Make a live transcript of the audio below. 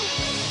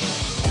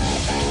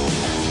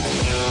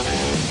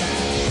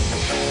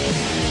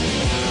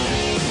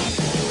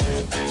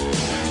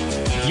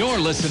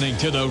listening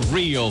to The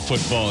Real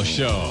Football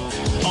Show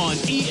on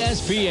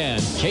ESPN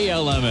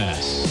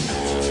KLMS.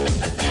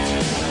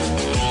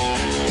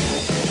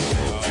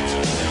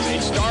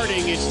 It's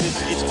starting.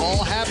 It's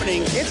all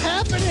happening. It's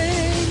happening.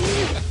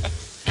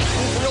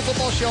 It's The Real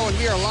Football Show, and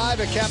we are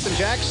live at Captain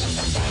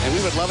Jack's. And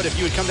we would love it if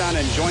you would come down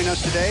and join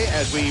us today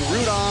as we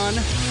root on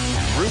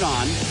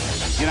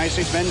the United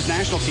States men's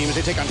national team as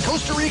they take on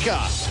Costa Rica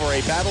for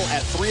a battle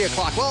at 3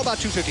 o'clock. Well, about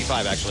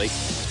 2:55, actually.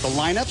 The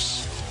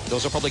lineups,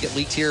 those will probably get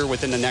leaked here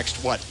within the next,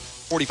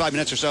 45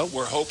 minutes or so?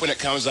 We're hoping it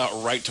comes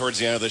out right towards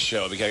the end of the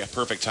show. We got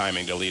perfect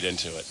timing to lead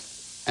into it.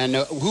 And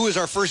who is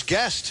our first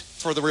guest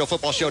for The Real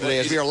Football Show today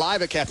as we are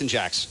live at Captain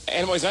Jack's?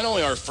 And he's not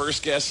only our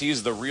first guest,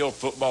 he's The Real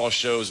Football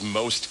Show's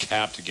most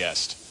capped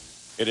guest.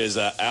 It is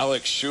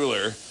Alex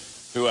Schuler,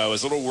 who I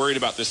was a little worried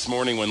about this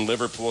morning when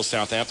Liverpool and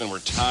Southampton were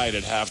tied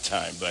at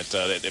halftime, but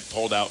it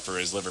pulled out for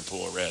his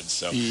Liverpool Reds.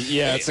 So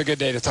yeah, it's a good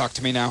day to talk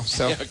to me now.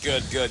 So yeah,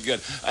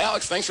 good.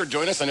 Alex, thanks for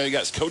joining us. I know you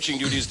got coaching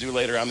duties due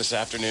later on this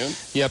afternoon.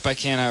 Yep, I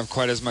can't have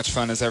quite as much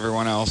fun as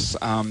everyone else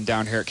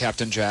down here at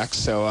Captain Jack's.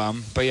 So,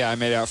 but yeah, I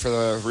made it out for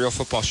The Real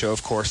Football Show,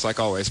 of course, like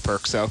always,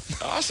 Perk. So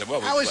awesome.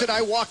 Well, how is it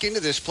I walk into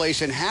this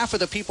place and half of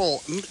the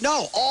people,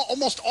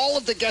 almost all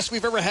of the guests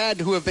we've ever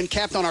had who have been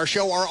capped on our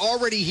show are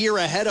already here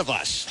ahead of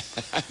us?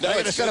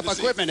 They're going to set up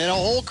equipment. And a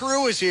whole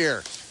crew is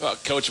here. Well,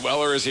 Coach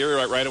Weller is here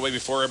right away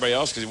before everybody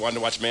else because he wanted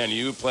to watch Man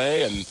U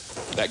play, and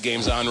that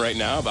game's on right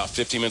now. About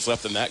 15 minutes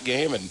left in that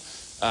game, and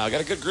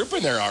got a good group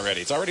in there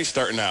already. It's already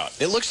starting out.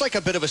 It looks like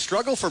a bit of a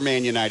struggle for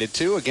Man United,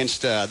 too,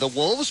 against the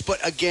Wolves.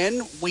 But,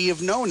 again, we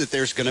have known that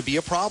there's going to be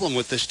a problem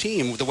with this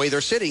team, with the way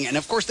they're sitting. And,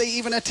 of course, they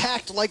even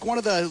attacked, like, one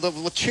of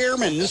the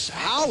chairman's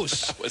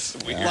house That was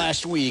weird.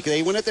 Last week.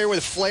 They went up there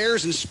with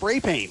flares and spray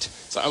paint.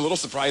 So I'm a little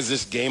surprised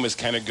this game is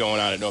kind of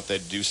going on. I don't know if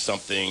they'd do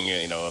something,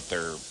 if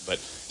they're, but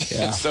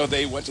yeah. So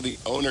they went to the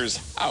owner's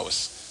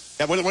house.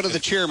 Yeah, one of the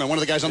chairmen, one of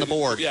the guys on the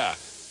board. Yeah,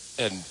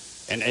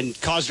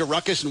 and caused a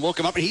ruckus and woke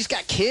him up. And he's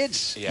got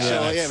kids. Yeah.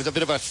 So, yeah, it was a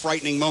bit of a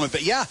frightening moment.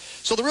 But, yeah,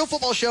 so The Real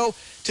Football Show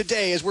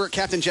today, as we're at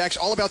Captain Jack's,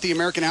 all about the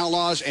American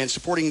Outlaws and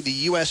supporting the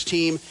U.S.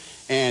 team.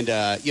 And,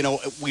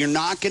 we're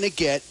not going to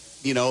get,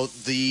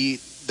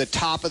 the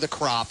top of the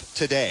crop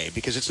today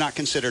because it's not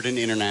considered an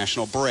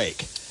international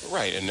break.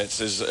 Right, and it's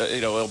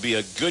it'll be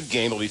a good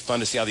game. It'll be fun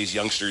to see how these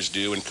youngsters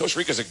do. And Costa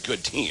Rica's a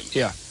good team.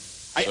 yeah.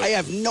 I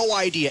have no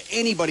idea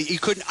anybody.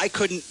 I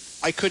couldn't.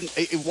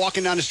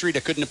 Walking down the street,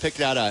 I couldn't have picked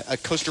out a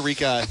Costa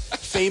Rica,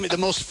 the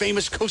most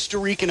famous Costa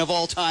Rican of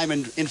all time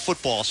in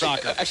football,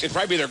 soccer. Actually, it'd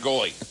probably be their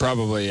goalie.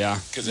 Probably, yeah.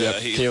 Because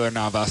Keylor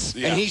Navas.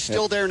 Yeah. And he's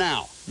still there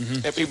now.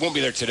 If he won't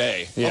be there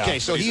today. Yeah. Okay,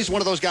 so he's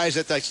one of those guys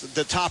that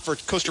the top for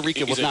Costa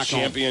Rica was not He's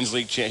a Champions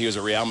League He was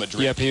a Real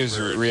Madrid. Yep, he was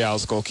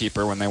Real's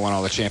goalkeeper when they won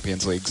all the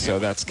Champions League, so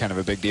that's kind of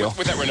a big deal.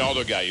 With that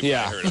Ronaldo guy you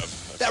probably heard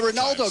of. That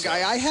Ronaldo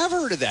guy, I have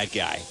heard of that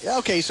guy.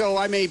 Okay, so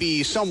I may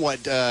be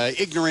somewhat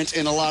ignorant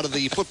in a lot of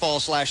the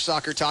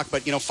football/soccer talk,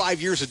 but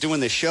 5 years of doing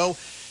this show,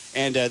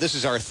 and this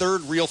is our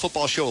third Real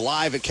Football Show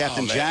live at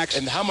Captain Jack's.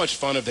 And how much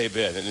fun have they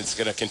been? And it's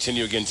going to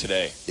continue again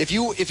today. If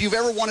you've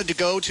ever wanted to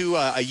go to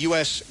a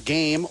U.S.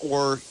 game,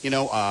 or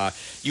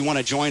you want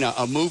to join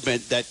a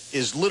movement that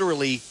is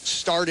literally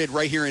started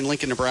right here in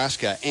Lincoln,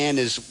 Nebraska, and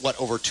is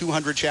over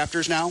 200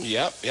 chapters now?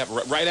 Yep,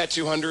 right at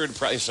 200,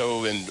 probably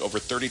so, and over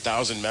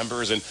 30,000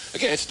 members. And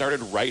again, it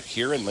started right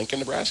here in Lincoln,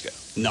 Nebraska.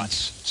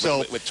 Nuts.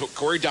 So with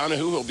Corey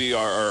Donahue, who'll be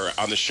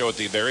on the show at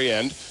the very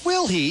end.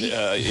 Will he?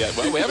 Yeah.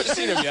 Well, we haven't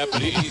seen him yet,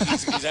 but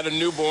he's had a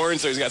newborn,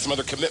 so he's got some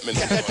other commitments.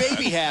 Got that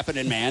baby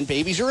happening, man.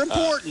 Babies are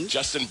important.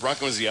 Justin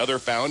Brunken was the other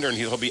founder, and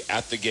he'll be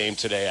at the game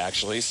today,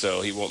 actually.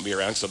 So he won't be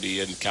around. So he'll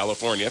be in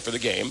California for the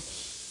game.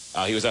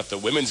 He was at the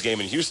women's game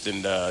in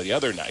Houston the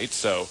other night.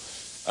 So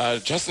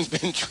Justin's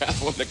been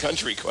traveling the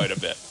country quite a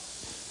bit.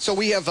 So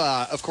we have,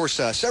 of course,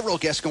 several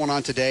guests going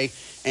on today.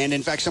 And,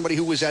 in fact, somebody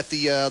who was at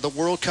the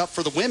World Cup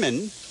for the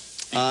women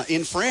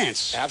in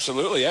France.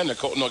 Absolutely, yeah.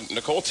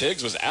 Nicole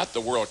Tiggs was at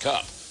the World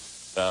Cup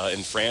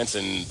in France,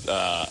 and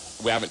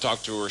we haven't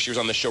talked to her. She was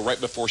on the show right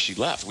before she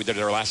left. We did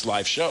our last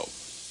live show.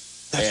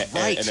 That's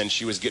right. And then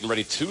she was getting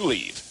ready to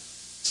leave.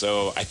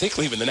 So I think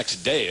leaving the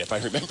next day, if I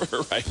remember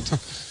right.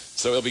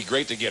 So it'll be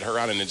great to get her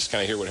on and just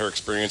kind of hear what her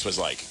experience was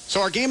like.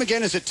 So our game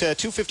again is at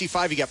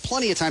 2:55. You got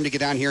plenty of time to get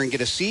down here and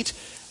get a seat.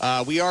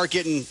 We are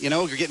getting,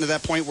 you're getting to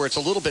that point where it's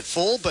a little bit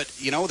full, but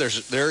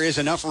there is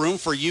enough room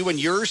for you and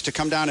yours to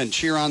come down and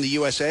cheer on the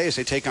USA as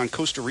they take on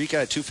Costa Rica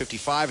at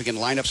 2:55. Again,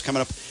 lineups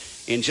coming up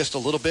in just a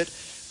little bit,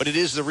 but it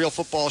is the Real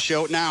Football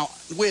Show. Now,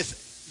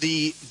 with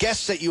the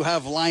guests that you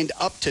have lined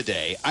up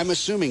today, I'm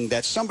assuming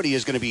that somebody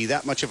is going to be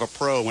that much of a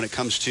pro when it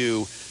comes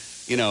to,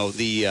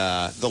 the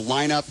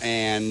lineup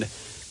and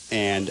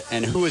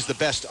who is the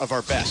best of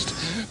our best.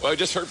 Well, I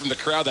just heard from the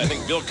crowd that I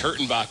think Bill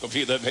Kurtenbach will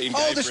be the main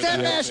guy. Oh, the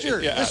Stat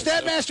Master. Yeah, the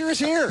Stat Master is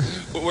here.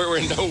 We're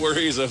in no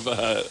worries of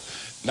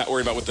not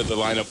worrying about what the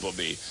lineup will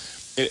be.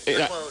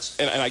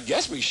 And I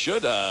guess we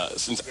should,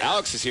 since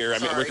Alex is here, I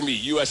mean, we're going to be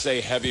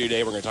USA heavy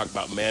today. We're going to talk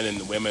about men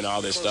and women,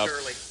 all this stuff.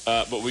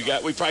 But we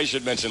probably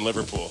should mention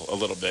Liverpool a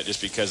little bit,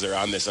 just because they're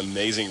on this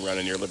amazing run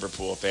and you're a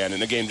Liverpool fan,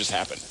 and the game just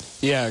happened.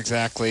 Yeah,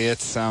 exactly.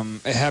 It's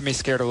it had me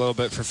scared a little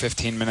bit for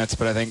 15 minutes,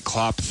 but I think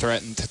Klopp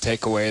threatened to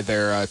take away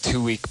their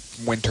 2-week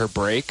winter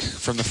break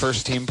from the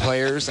first team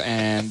players,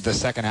 and the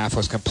second half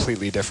was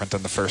completely different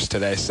than the first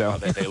today. So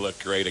they look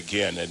great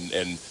again,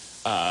 and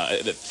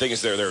the thing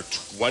is, they're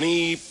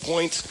 20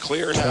 points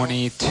clear now.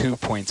 22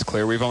 points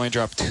clear. We've only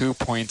dropped 2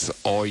 points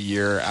all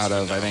year out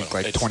of, I think,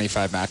 like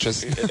 25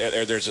 matches.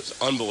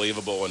 It's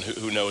unbelievable, and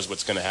who knows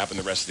what's going to happen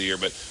the rest of the year.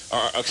 But,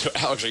 so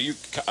Alex,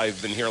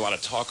 I've been hearing a lot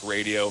of talk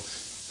radio,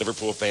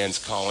 Liverpool fans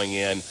calling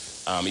in,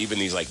 even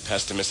these like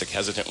pessimistic,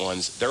 hesitant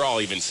ones. They're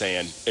all even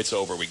saying, it's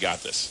over, we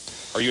got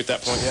this. Are you at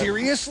that point yet?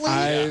 Seriously?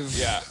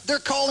 Yeah. They're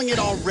calling it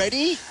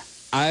already?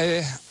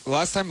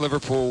 Last time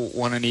Liverpool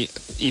won an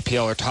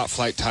EPL or top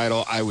flight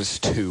title, I was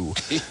 2.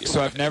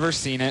 So I've never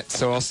seen it,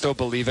 so I'll still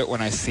believe it when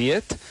I see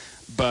it.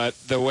 But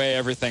the way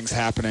everything's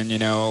happening,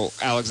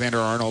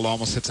 Alexander-Arnold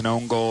almost hits an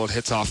own goal. It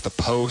hits off the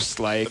post.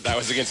 Like that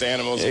was against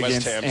Animals,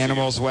 West Ham.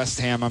 West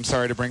Ham. I'm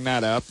sorry to bring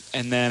that up.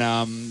 And then,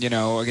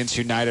 against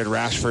United,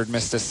 Rashford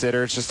missed a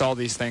sitter. It's just all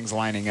these things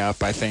lining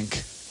up, I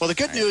think. Well, the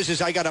good news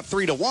is I got up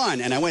 3-1,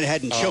 and I went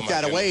ahead and choked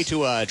that away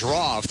to a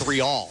draw of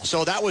 3-3.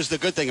 So that was the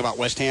good thing about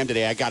West Ham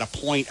today. I got a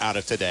point out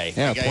of today.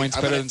 Yeah, points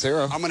better than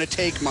 0. I'm going to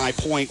take my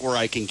point where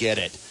I can get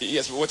it.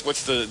 Yes,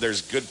 but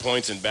there's good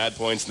points and bad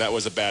points, and that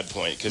was a bad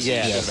point because you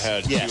should have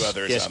had 2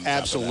 others. Yes,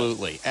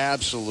 absolutely.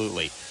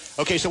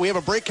 Okay, so we have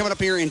a break coming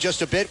up here in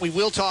just a bit. We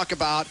will talk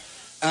about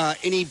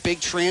any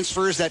big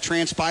transfers that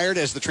transpired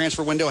as the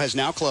transfer window has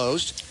now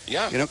closed.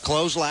 Yeah.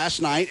 Closed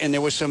last night, and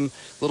there was some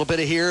little bit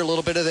of here, a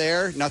little bit of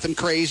there. Nothing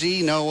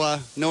crazy. No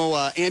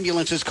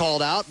ambulances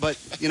called out, but,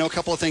 a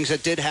couple of things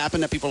that did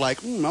happen that people are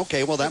like,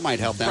 okay, well, that might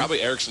help them.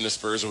 Probably Eriksen to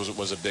Spurs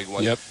was a big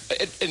one. Yep.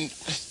 And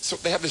so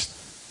they have this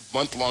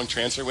month-long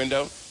transfer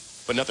window,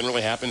 but nothing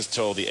really happens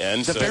till the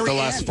end. The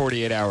last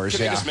 48 hours,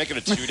 Could they just make it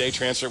a 2-day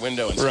transfer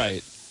window instead?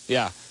 Right.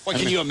 Yeah. Well,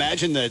 can you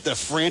imagine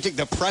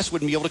the press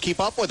wouldn't be able to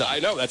keep up with it? I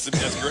know. That's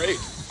great.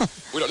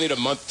 We don't need a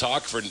month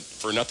talk for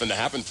nothing to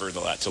happen till the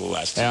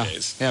last 2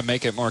 days. Yeah,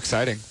 make it more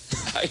exciting.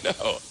 I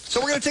know.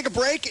 So we're going to take a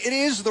break. It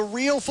is the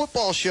Real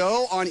Football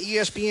Show on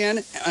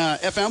ESPN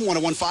FM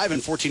 101.5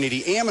 and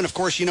 1480 AM. And, of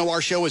course,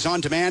 our show is on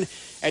demand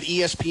at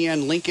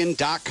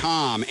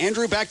ESPNLincoln.com.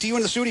 Andrew, back to you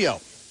in the studio.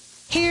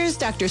 Here's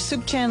Dr.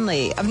 Suk-Chan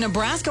Lee of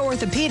Nebraska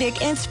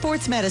Orthopedic and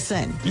Sports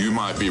Medicine. You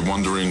might be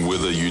wondering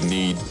whether you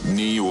need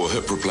knee or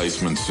hip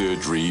replacement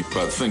surgery,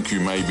 but think you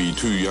may be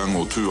too young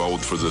or too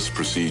old for this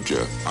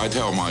procedure. I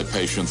tell my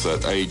patients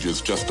that age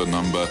is just a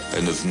number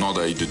and is not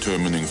a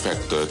determining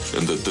factor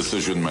in the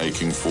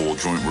decision-making for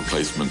joint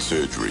replacement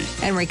surgery.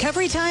 And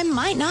recovery time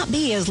might not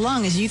be as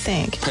long as you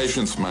think.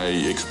 Patients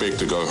may expect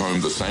to go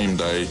home the same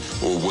day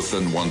or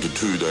within 1 to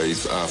 2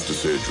 days after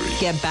surgery.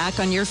 Get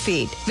back on your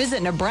feet.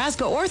 Visit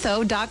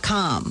NebraskaOrtho.com.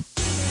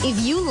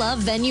 If you love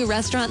Venue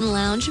Restaurant and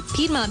Lounge,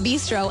 Piedmont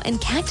Bistro, and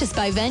Cactus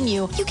by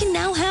Venue, you can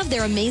now have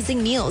their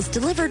amazing meals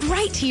delivered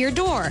right to your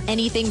door.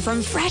 Anything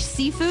from fresh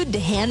seafood to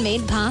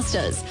handmade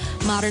pastas,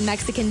 modern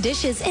Mexican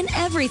dishes, and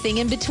everything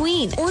in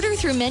between. Order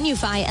through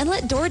Menufy and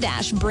let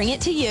DoorDash bring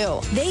it to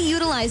you. They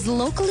utilize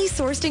locally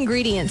sourced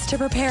ingredients to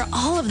prepare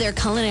all of their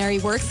culinary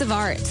works of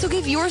art. So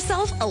give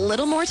yourself a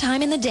little more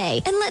time in the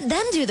day and let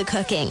them do the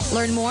cooking.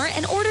 Learn more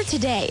and order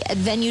today at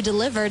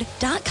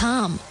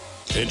VenueDelivered.com.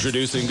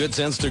 Introducing Good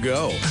Sense to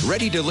Go.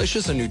 Ready,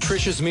 delicious, and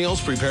nutritious meals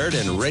prepared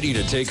and ready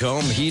to take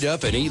home, heat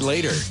up, and eat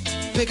later.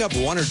 Pick up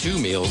 1 or 2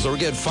 meals or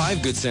get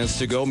 5 Good Sense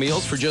to Go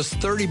meals for just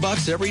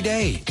 $30 every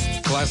day.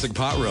 Classic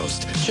pot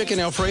roast, chicken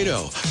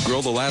Alfredo,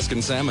 grilled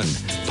Alaskan salmon,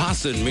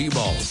 pasta and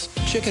meatballs,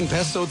 chicken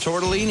pesto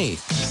tortellini,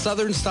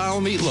 southern style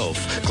meatloaf,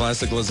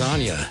 classic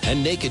lasagna,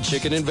 and naked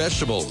chicken and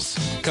vegetables.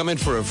 Come in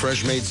for a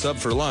fresh made sub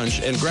for lunch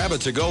and grab a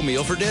to-go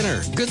meal for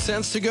dinner. Good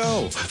Sense to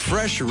Go.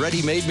 Fresh,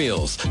 ready-made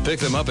meals. Pick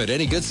them up at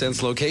any Good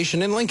Sense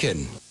location in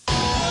Lincoln.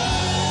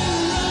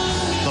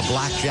 The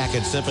Black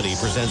Jacket Symphony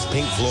presents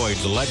Pink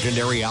Floyd's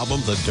legendary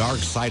album, The Dark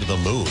Side of the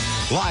Moon,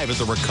 live at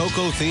the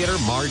Rococo Theater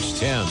March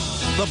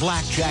 10th. The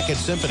Black Jacket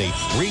Symphony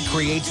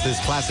recreates this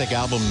classic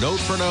album note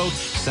for note,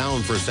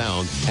 sound for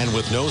sound, and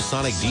with no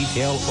sonic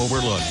detail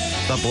overlooked.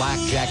 The Black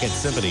Jacket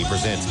Symphony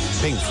presents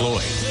Pink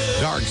Floyd,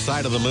 Dark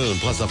Side of the Moon,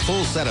 plus a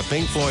full set of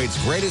Pink Floyd's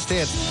greatest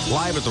hits,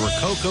 live at the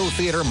Rococo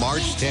Theater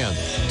March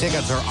 10th.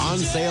 Tickets are on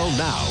sale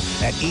now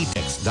at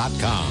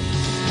etix.com.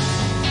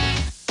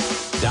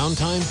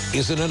 Downtime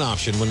isn't an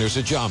option when there's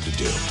a job to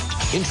do.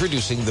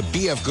 Introducing the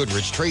BF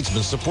Goodrich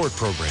Tradesman Support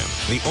Program,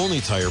 the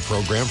only tire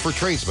program for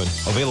tradesmen,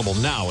 available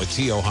now at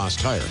T.O. Haas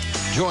Tire.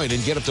 Join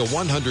and get up to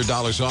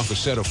 $100 off a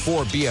set of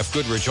 4 BF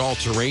Goodrich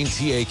all-terrain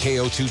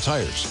TAKO2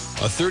 tires,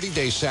 a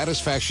 30-day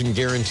satisfaction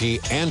guarantee,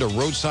 and a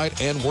roadside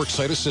and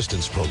worksite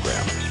assistance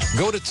program.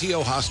 Go to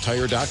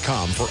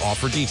TOHaasTire.com for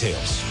offer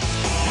details.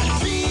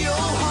 T.O.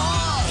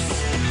 Haas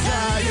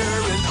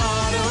Tire and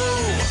Auto,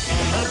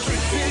 a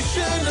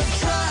tradition of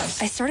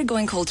trust. I started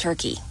going cold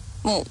turkey.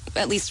 Well,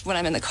 at least when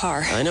I'm in the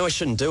car. I know I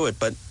shouldn't do it,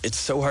 but it's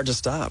so hard to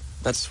stop.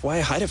 That's why I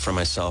hide it from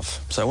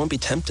myself, so I won't be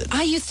tempted.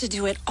 I used to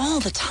do it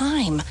all the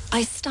time.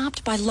 I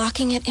stopped by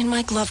locking it in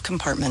my glove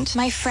compartment.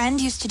 My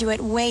friend used to do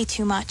it way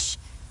too much.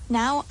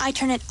 Now I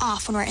turn it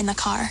off when we're in the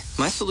car.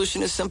 My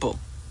solution is simple.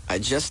 I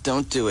just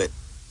don't do it.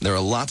 There are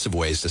lots of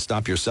ways to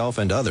stop yourself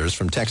and others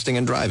from texting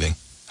and driving.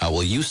 How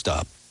will you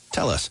stop?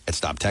 Tell us at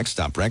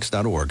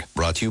stoptextstoprex.org.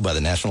 Brought to you by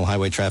the National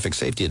Highway Traffic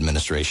Safety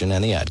Administration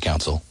and the Ad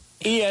Council.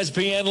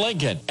 ESPN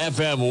Lincoln,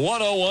 FM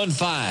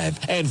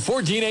 101.5 and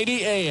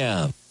 1480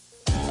 AM.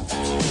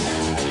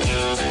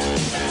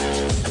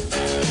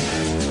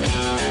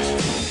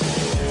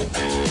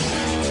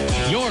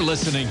 You're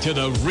listening to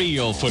The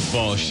Real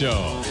Football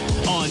Show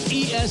on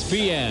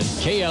ESPN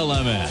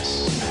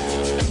KLMS.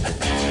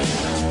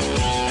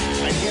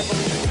 I can't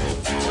believe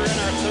we're in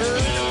our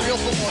third Real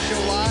Football Show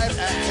live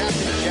at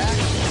Captain Jack.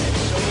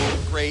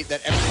 It's so great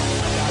that everyone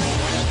got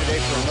today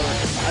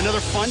for another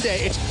fun day.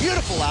 It's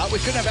beautiful out. We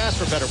couldn't have asked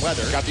for better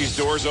weather. Got these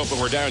doors open.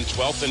 We're down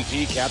 12th and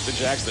P, Captain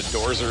Jack's. The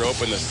doors are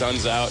open. The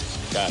sun's out.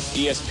 Got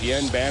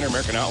ESPN banner,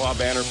 American Outlaw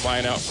banner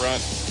flying out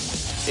front.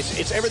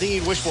 It's everything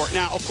you'd wish for.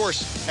 Now, of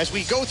course, as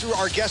we go through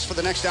our guests for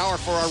the next hour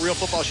for our Real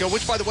Football Show,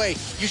 which, by the way,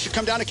 you should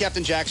come down to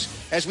Captain Jack's.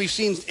 As we've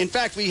seen, in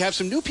fact, we have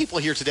some new people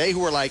here today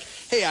who are like,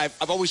 hey,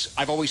 I've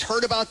always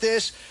heard about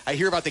this. I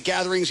hear about the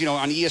gatherings,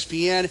 on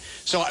ESPN.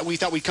 So we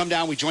thought we'd come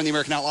down. We join the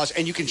American Outlaws,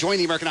 and you can join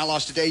the American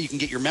Outlaws today. You can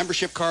get your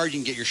membership card. You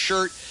can get your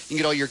shirt. You can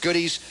get all your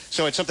goodies.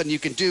 So it's something you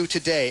can do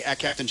today at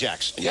Captain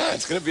Jack's. Yeah,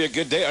 it's going to be a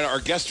good day. And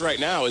our guest right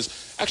now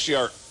is actually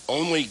our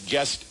only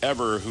guest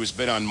ever who's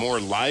been on more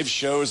live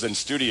shows than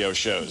studio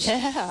shows.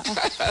 Yeah.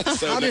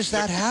 How does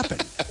that happen?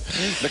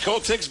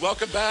 Nicole Tiggs,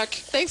 welcome back.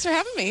 Thanks for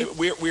having me.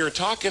 We were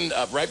talking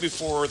right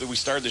before we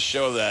started the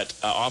show that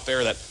off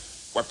air that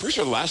I'm pretty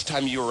sure the last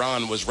time you were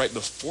on was right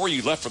before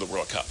you left for the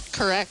World Cup.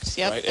 Correct.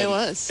 Yep, right? it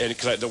was. And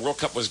because the World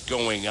Cup was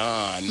going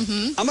on.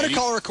 Mm-hmm. I'm going to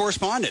call her a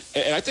correspondent.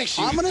 And I think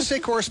I'm going to say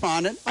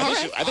correspondent. I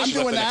think she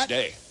left the next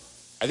day.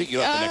 I think you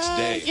left the next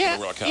day for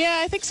the World Cup. Yeah,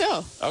 I think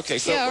so. Okay,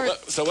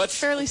 so let's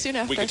fairly soon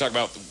after. We can talk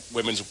about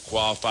women's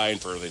qualifying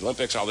for the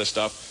Olympics, all this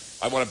stuff.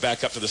 I want to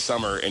back up to the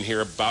summer and hear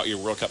about your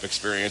World Cup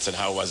experience and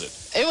how was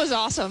it? It was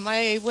awesome.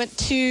 I went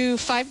to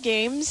 5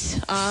 games.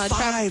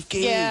 5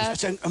 games. Yeah.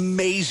 That's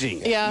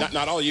amazing. Yeah.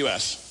 Not all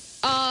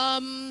U.S.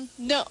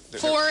 No,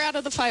 4 out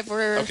of the 5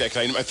 were. Okay,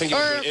 I think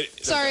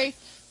sorry.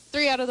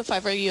 3 out of the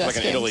 5 were U.S. like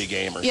an games. Italy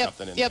game or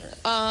something in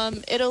there.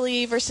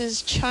 Italy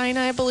versus China,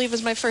 I believe,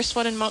 was my first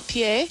one in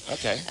Montpellier.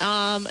 Okay.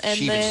 And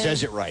she even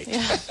says it right.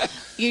 Yeah,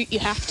 you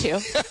have to.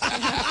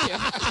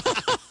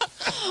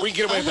 We can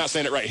get away with not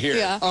saying it right here.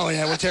 Yeah. Oh,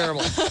 yeah, we're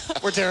terrible.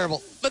 We're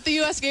terrible. But the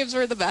U.S. games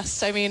were the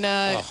best. I mean,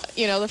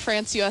 the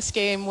France-U.S.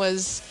 game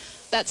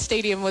that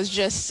stadium was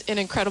just an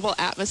incredible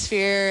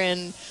atmosphere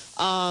and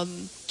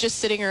just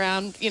sitting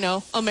around,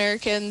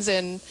 Americans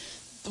and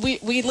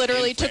we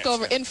literally took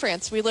over in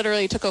France. We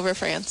literally took over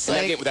France.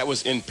 That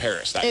was in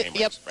Paris. Game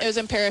it was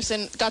in Paris,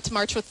 and got to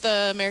march with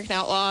the American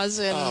Outlaws,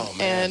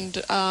 and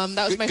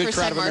that was my first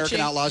crowd time of marching.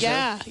 American Outlaws.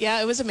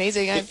 Yeah, it was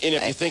amazing. And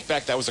if you think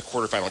back, that was a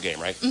quarterfinal game,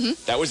 right? Mm-hmm.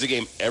 That was the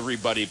game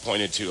everybody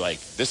pointed to,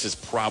 like, this is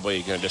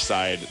probably going to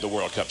decide the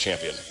World Cup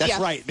champion. That's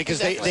right, because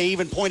they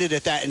even pointed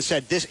at that and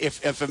said, this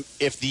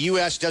if the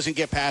U.S. doesn't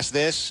get past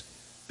this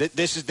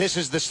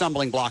is the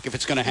stumbling block if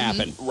it's going to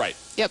happen. Mm-hmm. Right.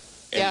 Yep.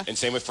 And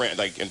same with France.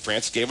 And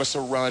France gave us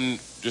a run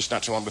just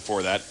not too long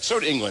before that. So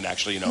did England,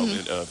 actually,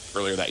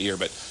 earlier that year.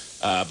 But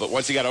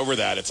once you got over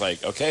that, it's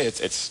like, okay,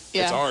 it's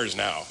ours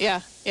now.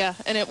 Yeah,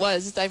 and it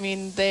was. I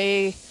mean,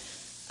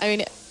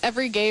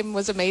 every game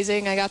was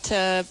amazing. I got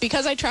to,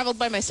 because I traveled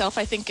by myself,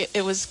 I think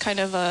it was kind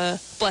of a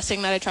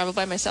blessing that I traveled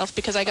by myself,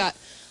 because I got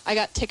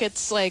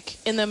tickets like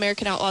in the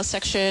American Outlaws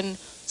section,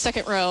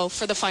 second row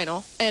for the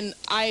final, and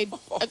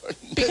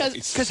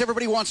because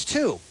everybody wants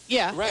 2.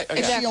 Yeah, right. Okay.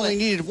 Exactly. You only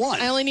needed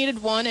 1. I only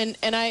needed 1,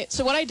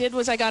 so what I did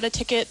was I got a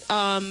ticket,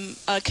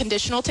 a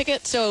conditional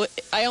ticket. So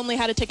I only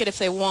had a ticket if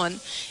they won,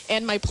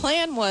 and my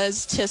plan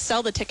was to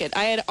sell the ticket.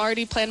 I had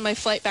already planned my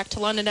flight back to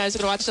London. I was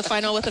going to watch the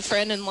final with a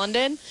friend in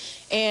London,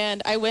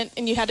 and I went,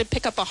 and you had to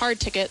pick up a hard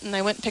ticket, and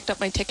I went and picked up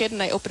my ticket,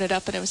 and I opened it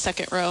up, and it was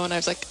second row, and I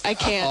was like, I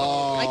can't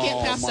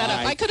pass that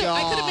up. I could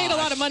have made a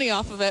lot of money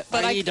off of it,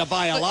 but I need to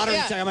buy a lottery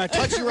ticket. I'm going to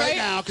touch you right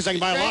now because I can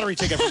buy a lottery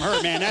ticket from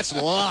her. Man, that's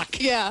luck.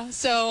 Yeah,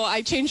 so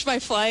I changed my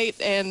flight,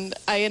 and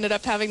I ended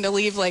up having to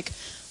leave like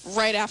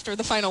right after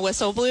the final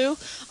whistle blew.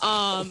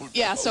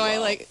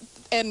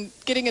 And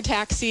getting a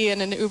taxi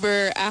and an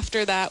Uber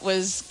after that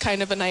was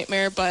kind of a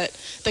nightmare, but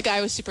the guy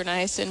was super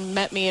nice and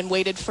met me and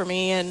waited for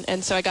me,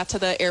 and so I got to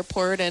the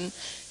airport and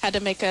had to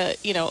make a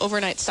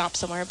overnight stop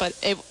somewhere, but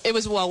it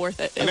was well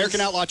worth it.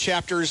 American Outlaw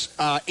chapters,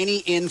 any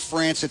in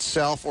France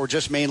itself, or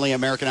just mainly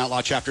American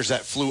Outlaw chapters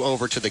that flew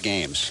over to the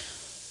games?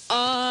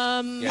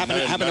 None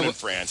in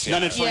France.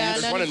 None in France. Yeah,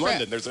 There's none one in in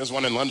London. There's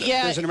one in London.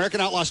 Yeah. There's an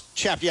American Outlaws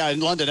chapter. Yeah, in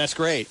London. That's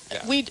great.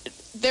 Yeah.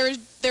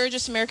 There are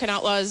just American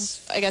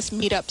Outlaws, I guess,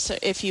 meetups,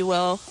 if you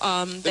will.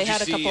 They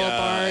had a couple of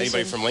bars.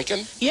 Anybody from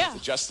Lincoln? Yeah.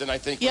 Justin, I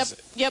think.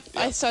 Yep.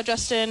 I saw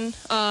Justin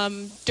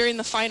during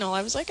the final.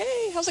 I was like,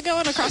 hey, how's it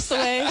going across the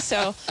way?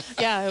 So,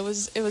 yeah, it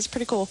was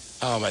pretty cool.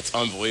 Oh, that's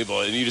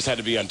unbelievable. And you just had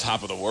to be on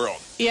top of the world.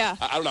 Yeah.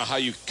 I don't know how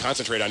you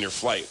concentrate on your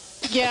flight.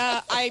 Yeah,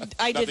 I Not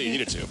didn't. that you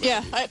needed to. But.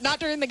 Yeah, not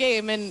during the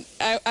game. And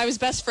I was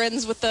best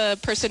friends with the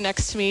person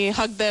next to me,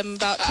 hugged them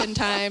about 10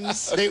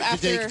 times.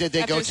 Did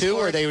they go too,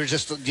 or they were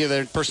just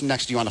the person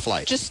next to you on the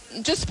flight?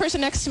 Just the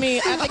person next to me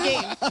at the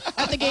game.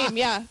 At the game,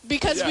 yeah.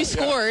 Because we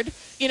scored.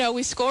 You know,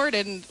 we scored,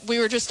 and we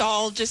were just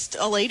all just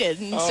elated.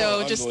 And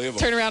so just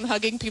turn around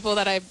hugging people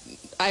that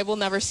I will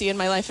never see in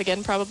my life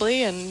again,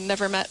 probably, and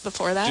never met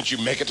before that. Did you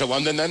make it to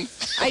London then?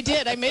 I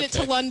did. I made it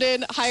to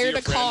London, hired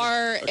a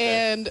car,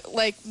 and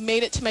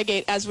made it to my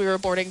gate as we were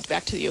boarding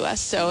back to the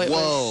U.S. So it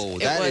was.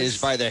 That is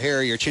by the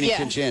hair of your chinny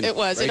chin chin. It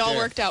was. Right it all there.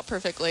 worked out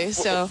perfectly.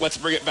 So well, let's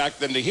bring it back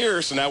then to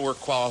here. So now we're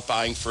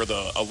qualifying for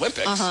the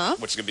Olympics,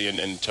 which is going to be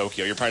in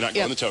Tokyo. You're probably not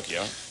going to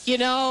Tokyo. You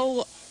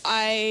know,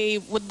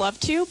 I would love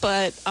to,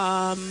 but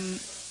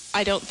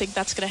I don't think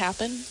that's going to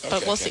happen.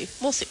 But we'll see.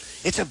 We'll see.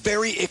 It's a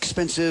very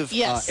expensive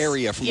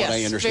area, from what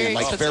I understand.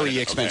 Very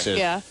expensive.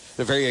 Yeah.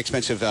 A very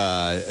expensive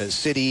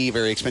city,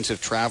 very expensive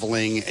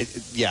traveling.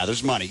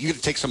 There's money. You got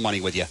to take some money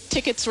with you.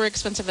 Tickets were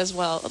expensive as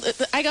well.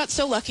 I got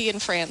so lucky in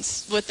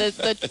France with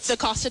the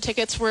cost of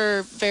tickets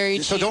were very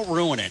cheap. So don't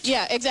ruin it.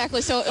 Yeah,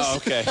 exactly. So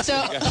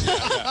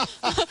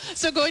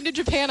so going to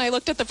Japan, I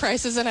looked at the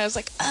prices and I was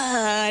like,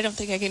 I don't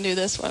think I can do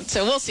this one.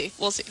 So we'll see.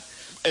 We'll see.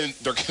 And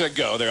they're going to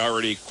go. They're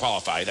already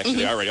qualified. Actually,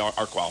 they already are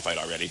qualified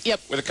already.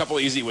 Yep. With a couple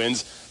of easy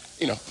wins.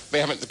 You know, they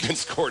haven't been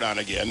scored on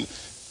again.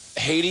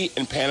 Haiti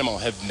and Panama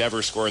have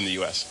never scored in the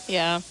U.S.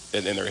 Yeah.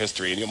 In their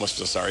history, and you almost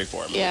feel sorry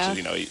for them. Yeah.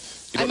 You don't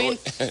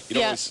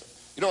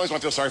always want to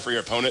feel sorry for your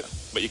opponent,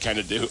 but you kind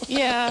of do.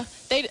 Yeah.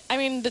 They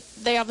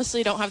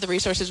obviously don't have the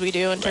resources we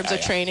do in terms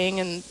of training,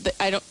 and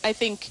I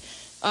think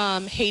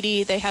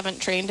Haiti, they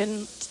haven't trained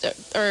in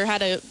or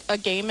had a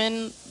game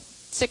in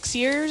 6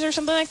 years or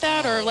something like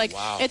that,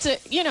 it's a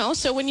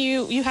so when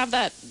you have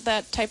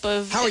that type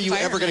of how are you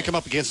ever going to come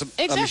up against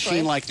a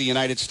machine like the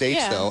United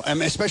States though,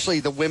 especially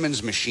the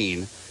women's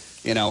machine,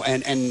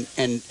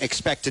 and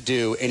expect to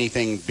do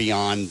anything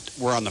beyond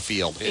we're on the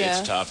field?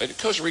 It's tough. And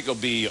Costa Rica will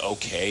be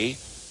okay.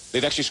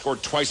 They've actually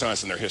scored twice on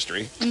us in their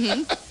history.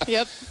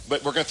 Yep.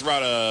 But we're going to throw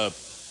out a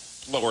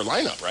lower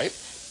lineup, right?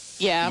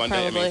 Yeah,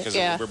 Monday, probably. Because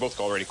we're both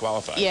already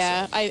qualified.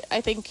 Yeah, so.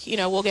 I think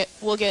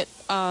we'll get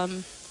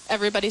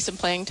everybody some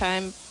playing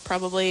time.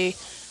 Probably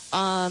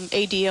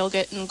AD will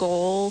get in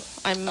goal.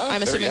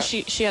 I'm assuming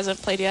she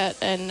hasn't played yet,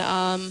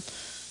 and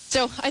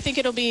so I think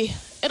it'll be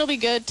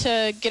good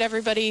to get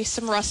everybody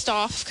some rust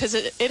off because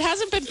it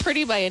hasn't been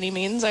pretty by any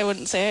means. I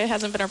wouldn't say it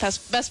hasn't been our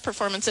best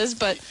performances,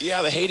 but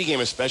yeah, the Haiti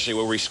game especially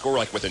where we score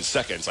within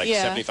seconds,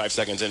 75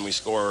 seconds in we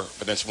score,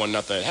 but then it's 1-0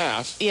 at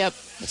half. Yep.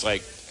 It's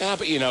like,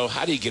 but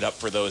how do you get up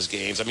for those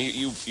games? I mean,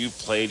 you've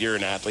played, you're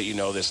an athlete, you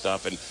know this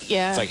stuff, and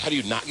it's like, how do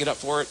you not get up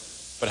for it?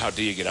 But how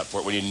do you get up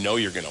for it when you know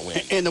you're going to win?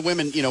 And the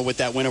women, with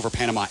that win over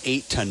Panama,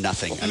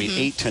 8-0. I mean,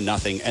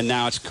 8-0. And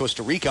now it's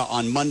Costa Rica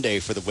on Monday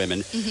for the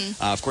women.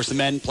 Of course, the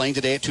men playing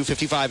today at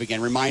 2:55.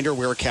 Again, reminder,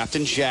 we're at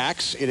Captain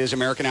Jack's. It is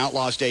American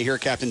Outlaws Day here at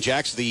Captain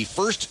Jack's. The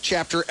first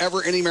chapter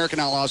ever in the American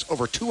Outlaws,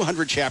 over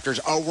 200 chapters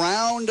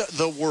around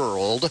the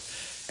world.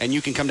 And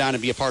you can come down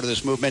and be a part of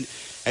this movement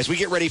as we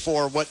get ready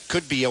for what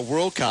could be a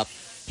World Cup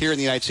here in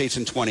the United States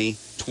in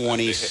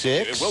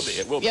 2026.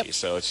 It will be.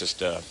 So it's just...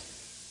 the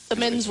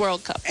Men's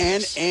World Cup.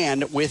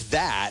 And with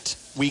that,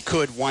 we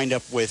could wind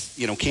up with,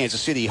 Kansas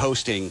City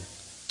hosting.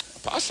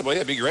 Possibly.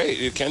 That'd be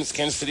great.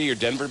 Kansas City or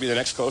Denver be the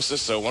next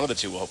closest, so one of the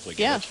two will hopefully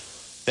get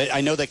it.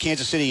 I know that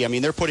Kansas City,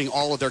 they're putting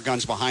all of their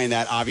guns behind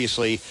that,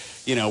 obviously,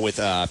 with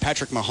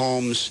Patrick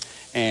Mahomes.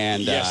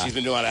 And yes, he's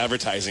been doing a lot of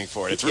advertising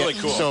for it. It's really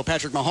cool. So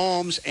Patrick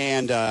Mahomes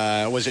and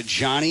was it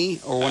Johnny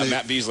or one of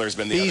Matt Beasler's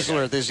been the other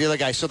guy. There's the other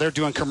guy. So they're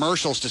doing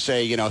commercials to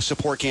say,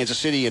 support Kansas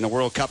City in the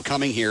World Cup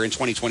coming here in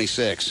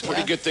 2026.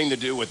 Pretty good thing to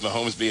do with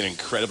Mahomes being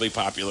incredibly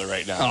popular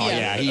right now. Oh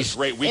yeah, he's a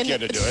great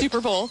weekend to do it. Super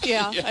Bowl,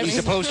 yeah. He's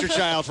the poster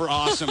child for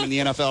awesome in the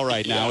NFL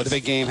right now with a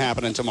big game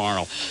happening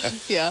tomorrow.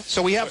 Yeah.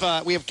 So we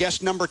have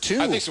guest number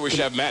 2. I think so. We should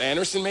have Matt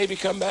Anderson maybe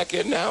come back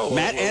in now.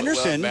 Matt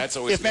Anderson.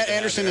 If Matt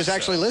Anderson is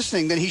actually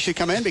listening, then he should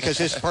come in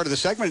because his part of the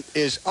segment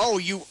is,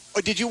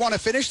 did you want to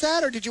finish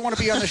that or did you want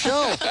to be on the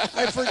show?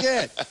 I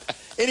forget.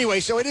 Anyway,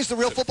 so it is the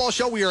Real Football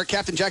Show. We are at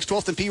Captain Jack's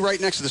 12th and P right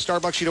next to the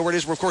Starbucks. You know where it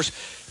is. We're, of course,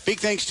 big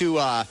thanks to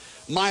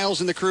Miles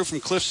and the crew from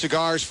Cliff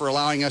Cigars for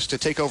allowing us to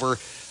take over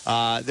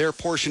their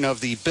portion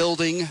of the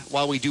building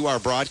while we do our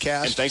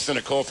broadcast. And thanks to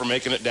Nicole for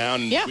making it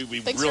down. Yeah, we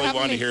really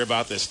wanted to hear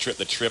about this trip,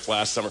 the trip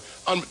last summer.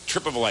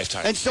 Trip of a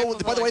lifetime. And so,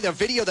 by the way, the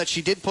video that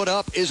she did put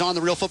up is on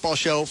the Real Football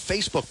Show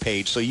Facebook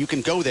page, so you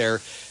can go there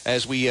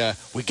as we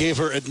gave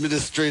her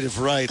administrative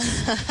rights.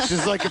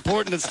 She's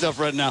important and stuff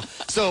right now.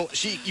 So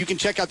you can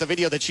check out the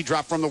video that she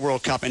dropped from the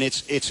World Cup, and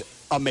it's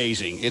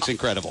amazing. It's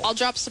incredible. I'll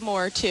drop some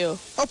more too.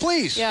 Oh,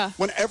 please. Yeah.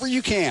 Whenever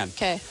you can.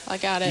 Okay, I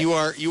got it. You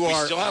are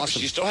Awesome.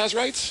 awesome. She still has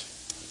rights?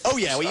 Oh,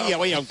 yeah.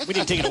 We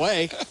didn't take it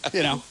away.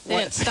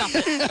 Stop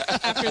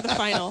it after the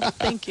final.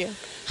 Thank you.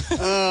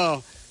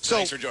 Oh. So,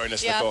 thanks for joining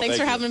us, Yeah, Nicole. thanks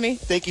for having me.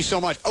 Thank you so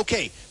much.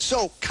 Okay,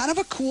 so kind of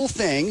a cool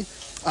thing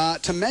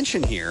to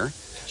mention here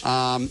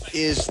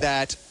is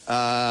that,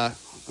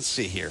 let's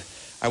see here.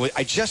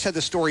 I just had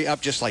the story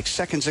up just like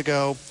seconds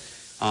ago.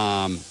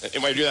 And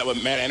we do that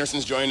with Matt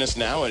Anderson's joining us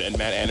now, and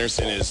Matt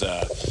Anderson has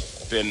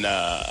been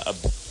a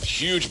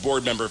huge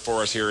board member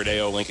for us here at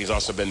AO Link. He's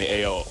also been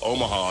the AO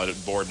Omaha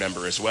board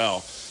member as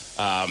well.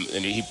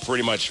 And he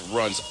pretty much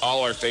runs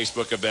all our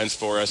Facebook events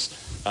for us.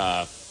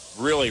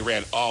 Really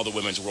ran all the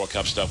Women's World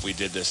Cup stuff we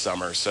did this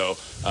summer. So,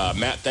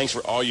 Matt, thanks for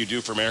all you do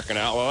for American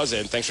Outlaws,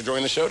 and thanks for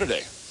joining the show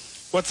today.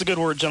 What's a good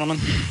word, gentlemen?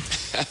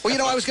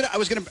 Well, I was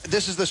gonna.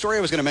 This is the story I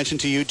was gonna mention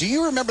to you. Do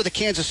you remember the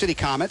Kansas City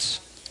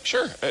Comets?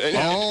 Sure.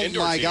 Oh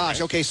Indoor my team,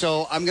 gosh. right? Okay,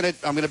 so I'm gonna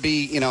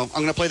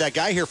play that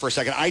guy here for a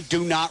second. I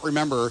do not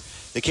remember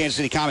the Kansas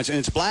City Comets, and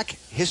it's Black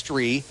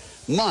History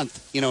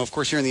Month. Of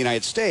course, here in the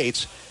United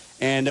States.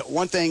 And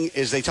one thing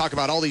is they talk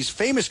about all these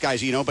famous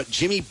guys, but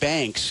Jimmy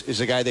Banks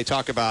is a guy they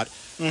talk about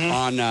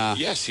on.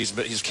 Yes,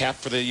 he's capped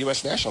for the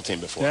U.S. national team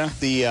before. Yeah.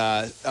 The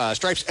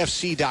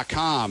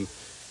StripesFC.com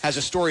has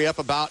a story up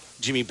about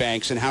Jimmy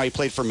Banks and how he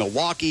played for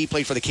Milwaukee,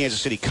 played for the Kansas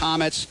City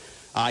Comets.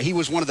 He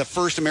was one of the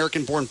first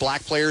American-born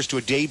black players to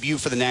debut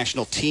for the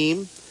national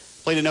team.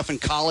 Played enough in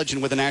college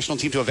and with the national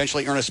team to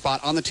eventually earn a spot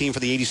on the team for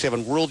the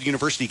 87 World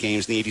University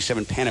Games and the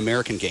 87 Pan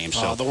American Games.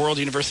 So the World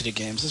University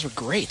Games. Those were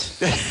great.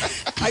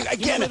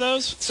 Remember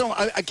those? So,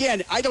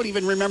 again, I don't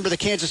even remember the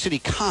Kansas City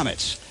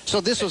Comets. So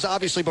this was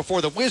obviously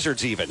before the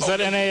Wizards even. Is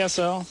that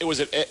NASL? It was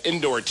an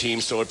indoor team,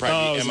 so it would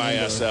probably be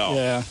MISL.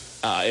 Yeah.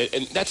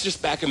 And that's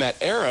just back in that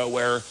era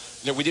where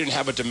we didn't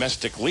have a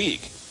domestic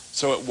league.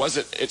 So it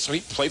wasn't. So he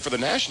played for the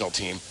national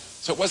team.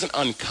 So it wasn't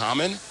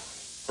uncommon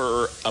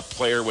for a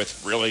player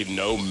with really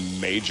no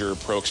major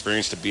pro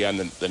experience to be on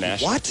the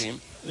national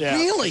team. Yeah.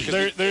 Really?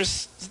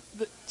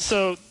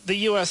 So the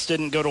U.S.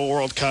 didn't go to a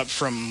World Cup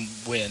from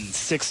when?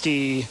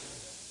 60?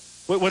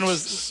 When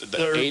was...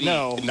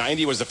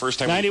 90 was the first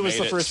time 90 we was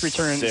made the first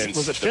return. Since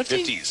Was it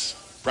 50? The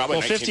 50s. Probably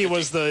Well, 50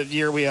 was the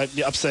year we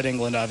upset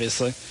England,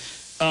 obviously.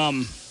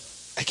 I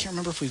can't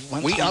remember if we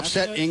went... We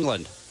upset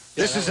England.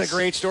 This is a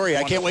great story.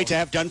 I can't wait to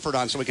have Dunford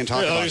on so we can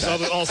talk about there's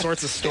that. all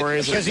sorts of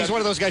stories. Because he's one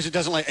of those guys that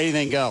doesn't let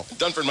anything go.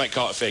 Dunford might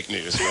call it fake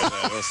news,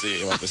 but we'll see.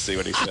 We'll have to see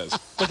what he says.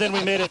 But then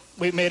we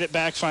made it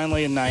back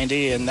finally in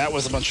 90, and that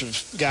was a bunch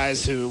of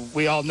guys who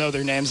we all know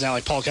their names now,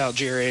 like Paul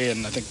Calgeri,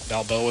 and I think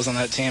Balboa was on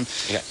that team.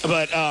 Yeah.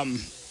 But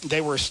they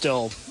were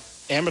still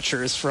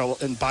amateurs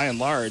by and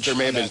large. There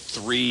may have been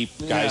three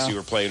guys who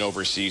were playing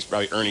overseas,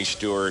 probably Ernie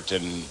Stewart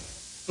and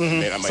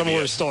some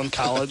were still in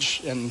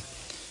college and.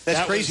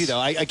 That's crazy,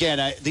 though.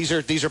 These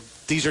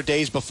are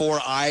days before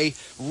I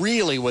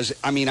really was.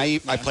 I mean, I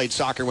played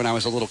soccer when I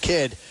was a little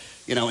kid,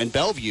 in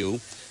Bellevue,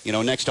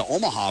 next to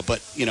Omaha.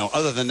 But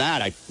other than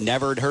that, I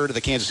never had heard of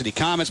the Kansas City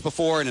Comets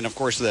before. And then, of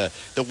course, the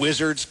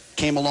Wizards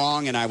came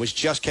along, and I was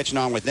just catching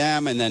on with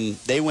them, and then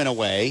they went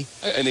away.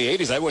 In the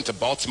 '80s, I went to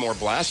Baltimore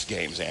Blast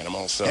games,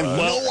 Animal. So I have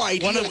no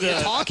idea what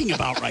you're talking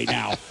about right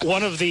now.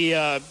 One of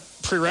the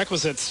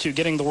prerequisites to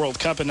getting the World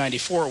Cup in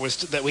 '94 was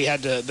that we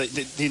had to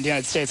the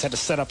United States had to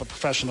set up a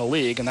professional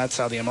league, and that's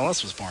how the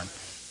MLS was born.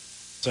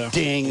 So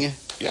ding.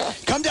 Yeah.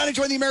 Come down and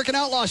join the American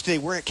Outlaws today.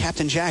 We're at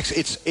Captain Jack's.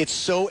 It's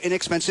so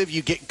inexpensive.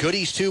 You get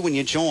goodies too when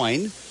you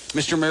join.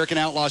 Mr. American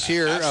Outlaws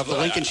here of the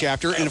Lincoln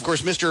chapter, and of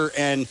course Mr.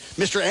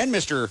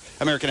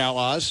 American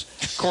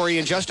Outlaws, Corey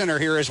and Justin are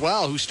here as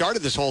well, who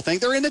started this whole thing.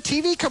 They're in the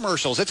TV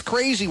commercials. It's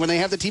crazy when they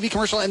have the TV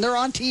commercial and they're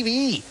on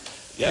TV.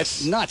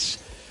 Yes. It's nuts.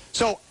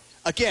 So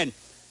again,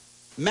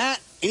 Matt,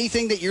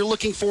 anything that you're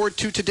looking forward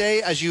to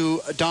today as you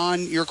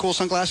don your cool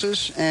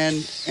sunglasses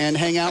and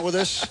hang out with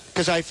us?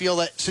 Because I feel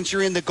that since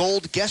you're in the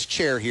gold guest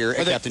chair here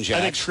at Captain Jack.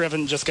 I think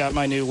Shriven just got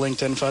my new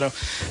LinkedIn photo.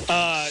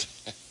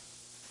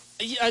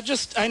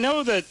 I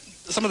know that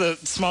some of the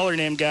smaller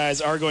name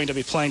guys are going to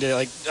be playing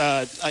today.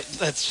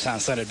 That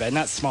sounded bad.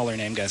 Not smaller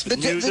name guys, but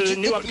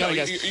new upcoming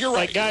guys. You're right.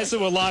 Like guys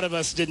who a lot of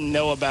us didn't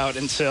know about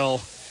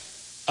until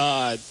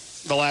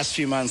the last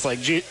few months. Like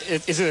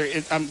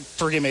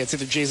forgive me, it's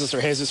either Jesus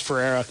or Jesus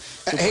Ferreira.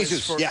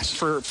 Jesus, yes.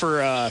 For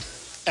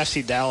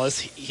FC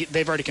Dallas,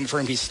 they've already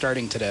confirmed he's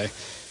starting today.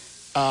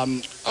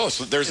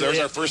 So there's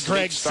our first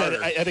Greg starter.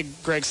 said it, I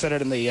think Greg said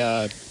it in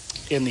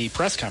the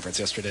press conference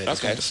yesterday. He's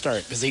going to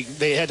start because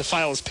they had to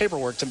file his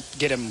paperwork to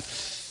get him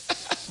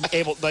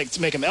to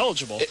make him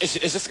eligible. Is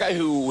this guy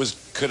who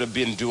could have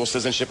been dual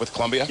citizenship with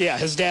Colombia? Yeah,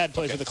 his dad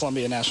played for the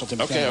Colombia national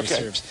team.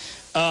 Serves.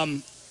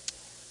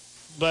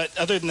 But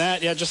other than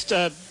that, just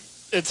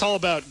it's all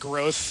about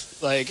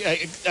growth. Like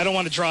I don't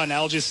want to draw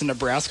analogies to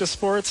Nebraska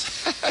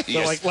sports. Yes.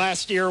 But like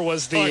last year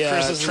was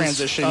the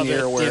transition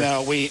year where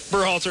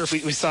Berhalter,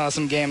 we saw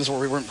some games where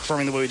we weren't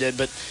performing the way we did,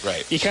 but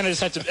you kind of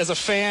just have to, as a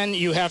fan,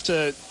 you have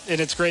to,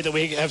 and it's great that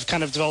we have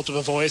kind of developed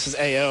a voice as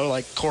AO,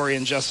 like Corey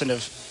and Justin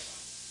have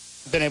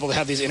been able to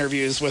have these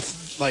interviews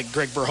with like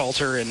Greg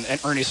Berhalter and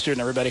Ernie Stewart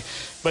and everybody.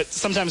 But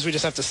sometimes we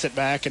just have to sit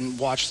back and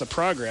watch the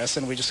progress,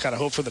 and we just kind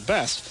of hope for the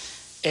best.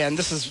 And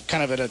this is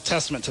kind of a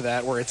testament to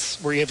that, where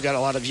you've got a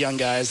lot of young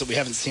guys that we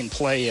haven't seen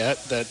play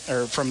yet that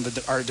are from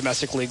our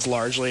domestic leagues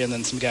largely, and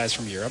then some guys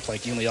from Europe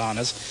like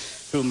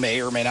Julianas, who may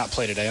or may not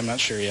play today. I'm not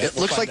sure yet. It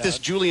looks like this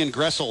Julian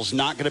Gressel's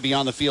not going to be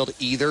on the field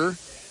either.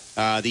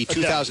 The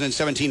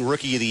 2017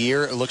 Rookie of the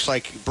Year. It looks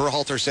like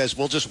Berhalter says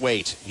we'll just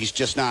wait. He's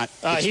just not.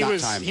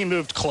 Time. He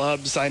moved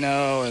clubs, I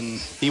know,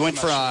 and he went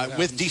for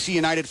with DC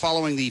United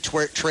following the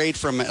trade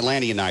from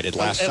Atlanta United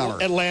last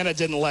summer. Atlanta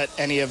didn't let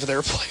any of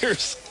their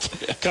players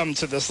come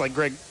to this, like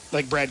Brad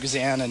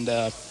Guzan and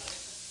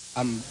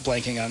I'm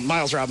blanking on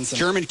Miles Robinson.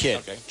 German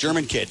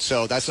kid.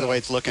 So that's the way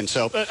it's looking.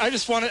 So I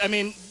just wanted. I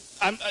mean.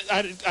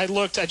 I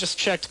looked. I just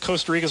checked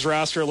Costa Rica's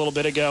roster a little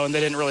bit ago, and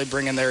they didn't really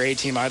bring in their A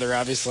team either,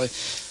 obviously.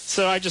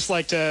 So I just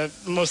like to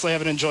mostly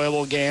have an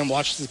enjoyable game,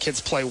 watch the kids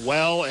play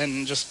well,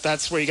 and just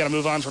that's where you got to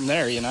move on from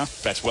there. You know,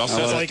 that's well said.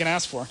 That's all you can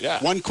ask for.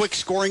 Yeah. One quick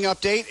scoring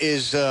update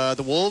is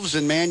the Wolves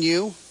and Man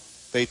U.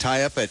 They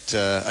tie up at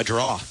a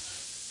draw.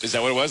 Is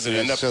that what it was?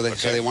 So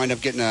they wind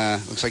up getting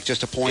looks like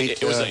just a point.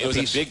 It was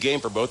a big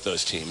game for both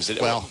those teams.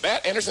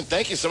 Matt Anderson,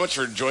 thank you so much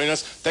for joining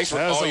us. Thanks for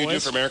all you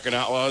do for American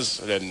Outlaws,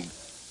 and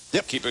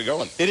keep it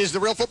going. It is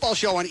the Real Football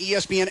Show on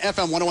ESPN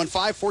FM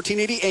 101.5,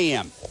 1480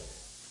 AM.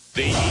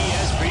 The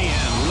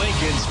ESPN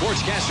Lincoln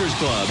Sportscasters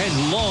Club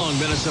has long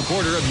been a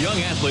supporter of young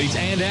athletes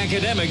and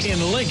academics in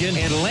Lincoln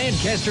and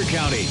Lancaster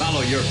County. Follow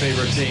your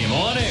favorite team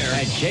on air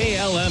at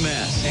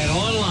KLMS and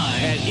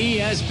online at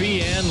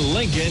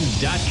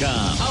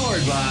ESPNLincoln.com.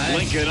 Powered by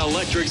Lincoln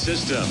Electric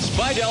Systems,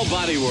 Spidell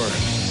Body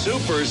Works,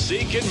 Super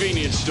C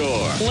Convenience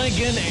Store,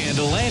 Lincoln and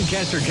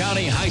Lancaster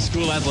County High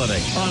School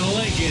Athletics on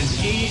Lincoln's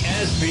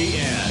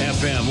ESPN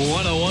FM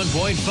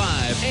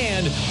 101.5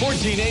 and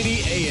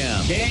 1480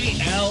 AM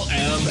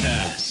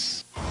KLMS.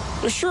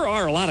 There sure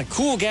are a lot of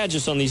cool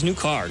gadgets on these new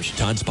cars.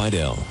 Todd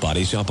Spidell,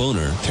 body shop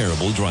owner,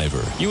 terrible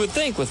driver. You would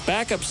think with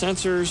backup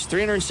sensors,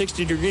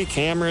 360-degree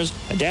cameras,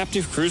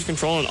 adaptive cruise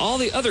control, and all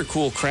the other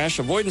cool crash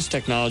avoidance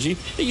technology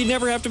that you'd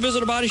never have to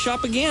visit a body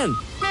shop again.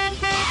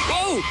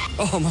 Whoa!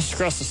 Oh, almost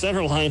crossed the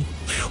center line.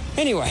 Whew.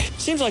 Anyway,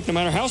 seems like no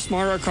matter how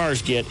smart our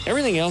cars get,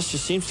 everything else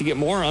just seems to get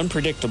more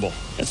unpredictable.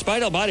 At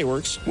Spidell Body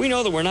Works, we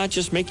know that we're not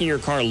just making your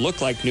car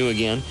look like new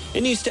again,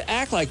 it needs to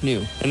act like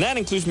new. And that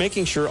includes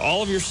making sure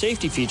all of your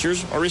safety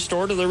features are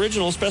restored to the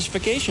original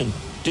specification.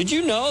 Did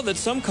you know that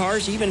some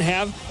cars even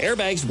have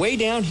airbags way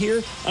down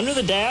here under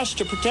the dash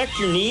to protect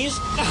your knees?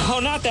 Oh,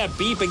 not that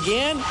beep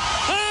again.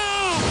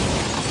 Ah!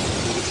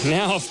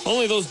 Now, if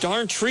only those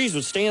darn trees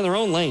would stay in their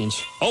own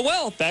lanes. Oh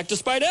well, back to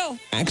Spidell.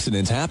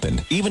 Accidents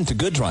happen, even to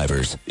good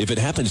drivers. If it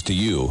happens to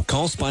you,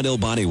 call Spidell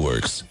Body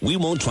Works. We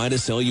won't try to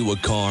sell you a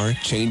car,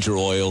 change your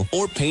oil,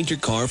 or paint your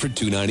car for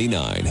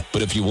 $2.99.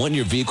 But if you want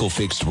your vehicle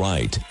fixed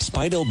right,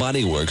 Spidell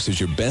Body Works is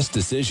your best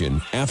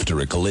decision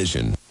after a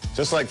collision.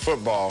 Just like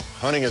football,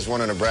 hunting is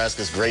one of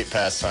Nebraska's great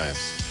pastimes.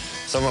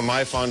 Some of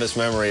my fondest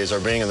memories are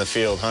being in the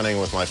field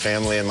hunting with my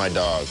family and my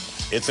dog.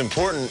 It's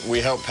important we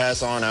help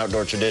pass on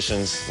outdoor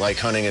traditions like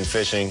hunting and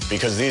fishing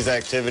because these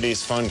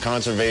activities fund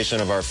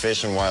conservation of our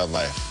fish and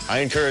wildlife. I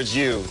encourage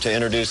you to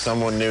introduce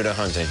someone new to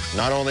hunting.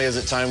 Not only is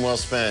it time well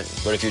spent,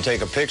 but if you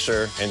take a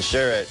picture and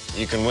share it,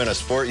 you can win a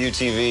Sport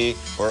UTV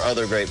or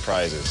other great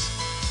prizes.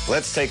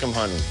 Let's take them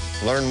hunting.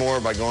 Learn more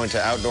by going to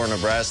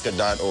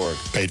outdoornebraska.org.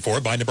 Paid for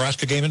by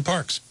Nebraska Game and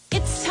Parks.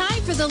 It's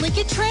time for the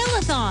Lincoln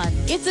Trail-a-thon.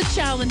 It's a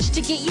challenge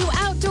to get you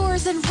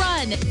outdoors and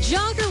run,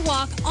 jog or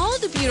walk all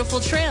the beautiful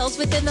trails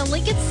within the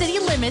Lincoln city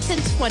limits in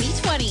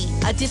 2020.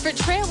 A different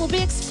trail will be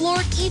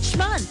explored each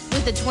month.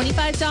 With a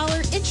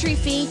 $25 entry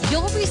fee,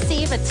 you'll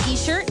receive a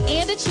t-shirt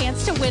and a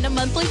chance to win a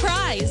monthly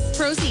prize.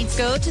 Proceeds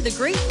go to the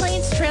Great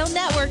Plains Trail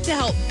Network to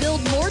help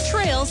build more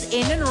trails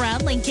in and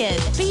around Lincoln.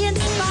 Be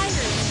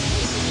inspired.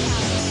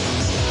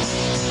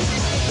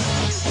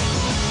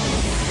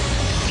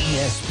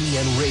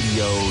 ESPN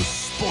Radio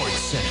Sports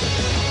Center.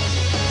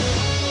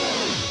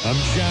 I'm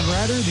John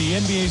Ryder. The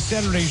NBA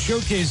Saturday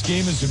Showcase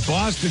game is in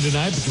Boston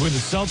tonight between the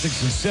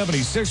Celtics and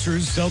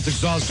 76ers.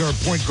 Celtics All-Star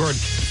point guard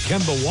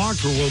Kemba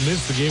Walker will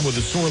miss the game with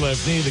a sore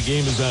left knee. The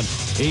game is on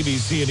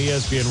ABC and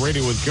ESPN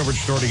Radio with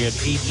coverage starting at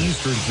 8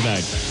 Eastern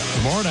tonight.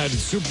 Tomorrow night,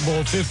 it's Super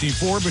Bowl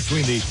 54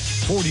 between the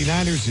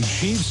 49ers and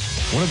Chiefs.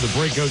 One of the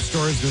breakout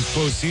stars this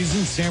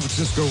postseason, San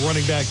Francisco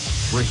running back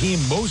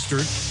Raheem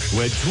Mostert, who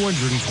had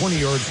 220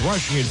 yards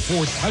rushing and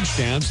 4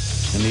 touchdowns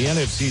in the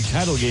NFC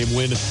title game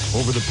win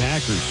over the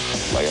Packers.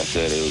 Like I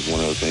said, it was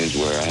one of those things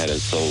where I had a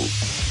so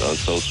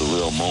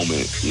surreal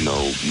moment, you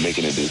know,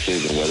 making a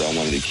decision whether I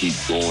wanted to keep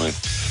going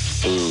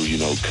through, you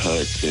know,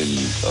 cuts and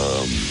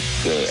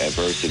the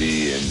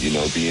adversity and, you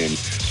know, being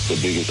the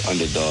biggest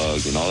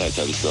underdog and all that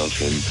type of stuff.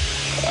 And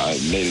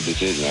I made a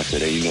decision. I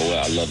said, hey, you know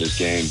what? I love this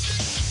game.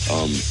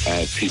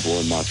 I have people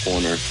in my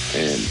corner,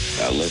 and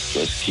let's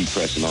keep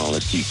pressing on.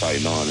 Let's keep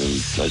fighting on,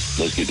 and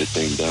let's get this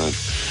thing done.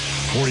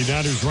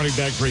 49ers running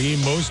back Raheem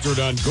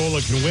Mostert on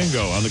Golak and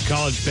Wingo. On the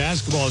college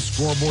basketball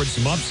scoreboard,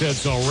 some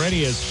upsets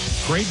already as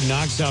Creighton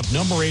knocks out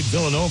number 8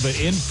 Villanova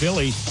in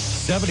Philly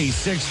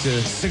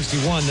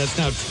 76-61. That's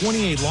now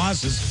 28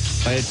 losses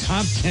by a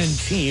top 10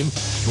 team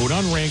to an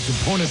unranked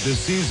opponent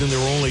this season. There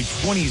were only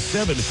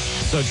 27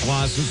 such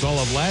losses all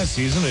of last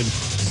season, and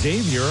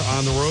Xavier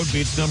on the road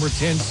beats number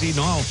 10 seed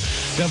Hall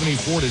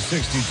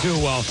 74-62,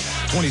 while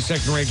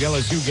 22nd ranked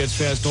LSU gets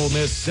past Ole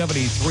Miss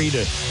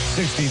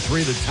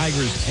 73-63. The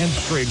Tigers' 10th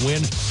straight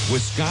win.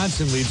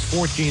 Wisconsin leads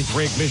 14th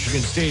ranked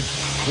Michigan State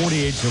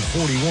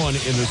 48-41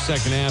 in the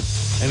second half.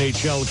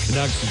 NHL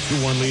Canucks a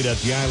 2-1 lead at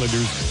the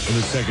Islanders in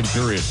the second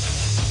period.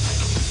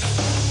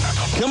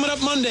 Coming up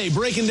Monday,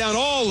 breaking down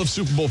all of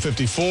Super Bowl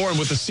 54, and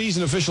with the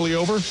season officially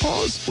over,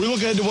 pause. We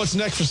look ahead to what's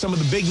next for some of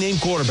the big-name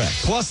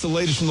quarterbacks, plus the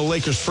latest from the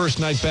Lakers' first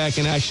night back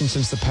in action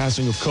since the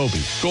passing of Kobe.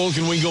 Gold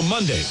Can Win Go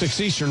Monday, 6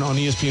 Eastern on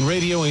ESPN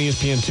Radio and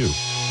ESPN2.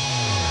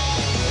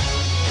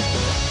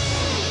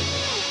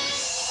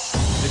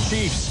 The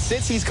Chiefs,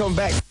 since he's come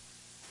back.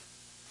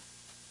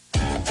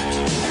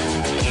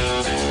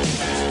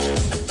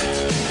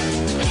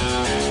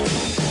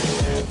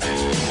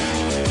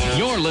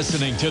 You're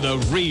listening to The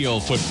Real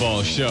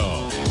Football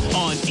Show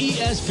on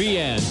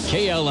ESPN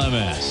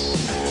KLMS.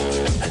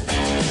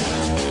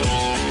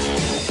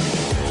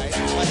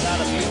 What's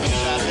not a beautiful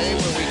Saturday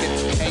where we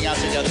can hang out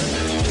together?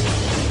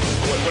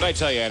 What I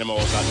tell you, Animal,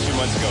 about 2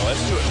 months ago,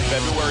 let's do it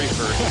February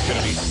 1st. It's going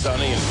to be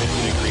sunny and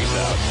 50 degrees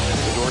out.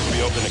 The doors will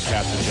be open to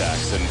Captain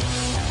Jack's. And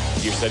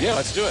you said, yeah,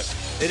 let's do it.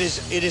 It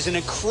is an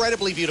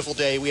incredibly beautiful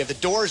day. We have the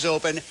doors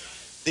open.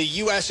 The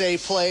USA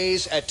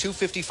plays at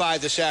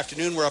 2:55 this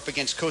afternoon. We're up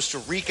against Costa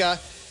Rica.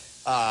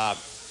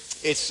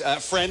 It's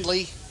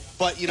friendly,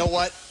 but you know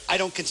what? I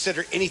don't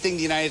consider anything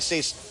the United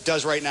States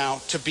does right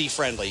now to be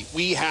friendly.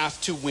 We have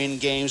to win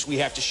games. We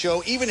have to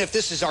show, even if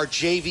this is our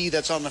JV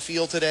that's on the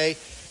field today,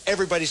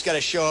 everybody's got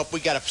to show up. We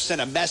got to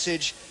send a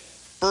message.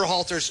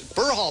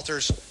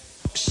 Berhalter's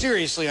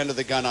seriously under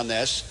the gun on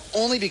this,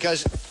 only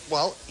because,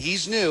 well,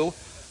 he's new,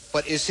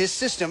 but is his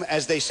system,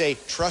 as they say,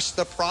 trust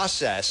the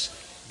process.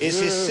 Is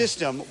his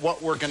system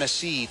what we're going to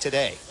see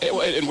today?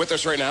 And with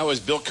us right now is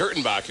Bill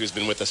Kurtenbach, who's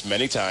been with us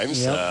many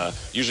times. Yep.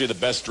 Usually the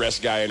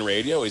best-dressed guy in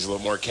radio. He's a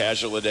little more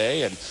casual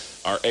today. And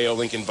our A.O.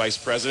 Lincoln vice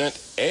president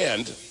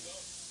and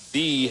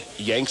the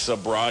Yanks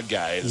Abroad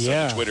guy. It's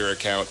on the Twitter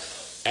account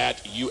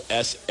at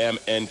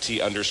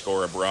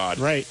USMNT_abroad.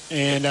 Right.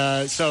 And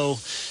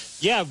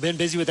yeah, I've been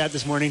busy with that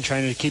this morning,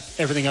 trying to keep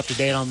everything up to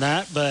date on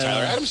that. But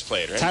Tyler Adams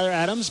played, right? Tyler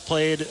Adams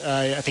played,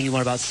 I think he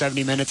won about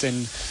 70 minutes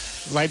in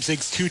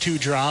Leipzig's 2-2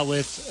 draw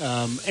with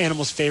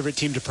Animal's favorite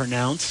team to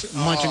pronounce,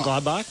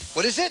 Mönchengladbach.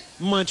 What is it?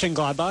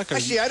 Mönchengladbach. I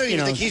see. I don't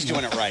even think he's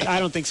doing it right. I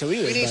don't think so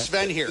either. We need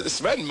Sven here.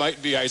 Sven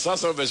might be. I saw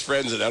some of his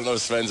friends, and I don't know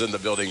if Sven's in the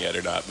building yet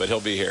or not, but he'll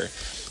be here.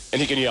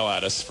 And he can yell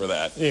at us for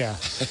that. Yeah.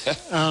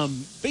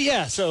 But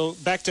yeah, so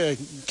back to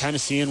kind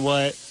of seeing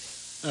what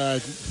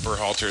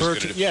Berhalter's going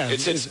to do. Yeah.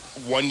 It's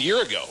 1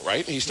 year ago,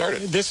 right? He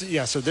started.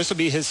 So this will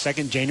be his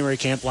second January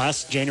camp.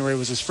 Last January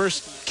was his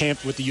first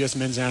camp with the U.S.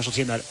 men's national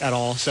team at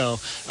all. So,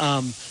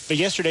 but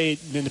yesterday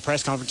in the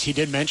press conference, he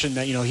did mention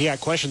that, he had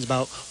questions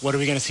about what are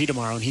we going to see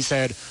tomorrow. And he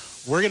said,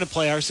 we're going to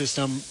play our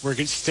system. We're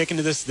going to stick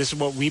into this. This is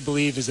what we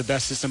believe is the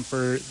best system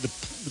for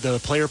the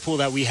player pool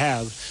that we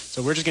have.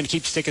 So we're just going to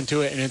keep sticking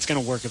to it, and it's going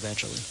to work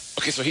eventually.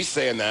 Okay, so he's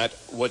saying that.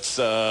 What's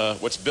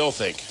Bill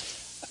think?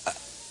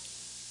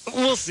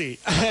 We'll see.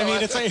 I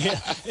mean,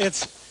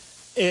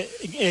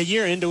 a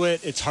year into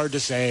it, it's hard to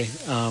say.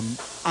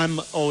 I'm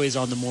always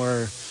on the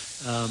more,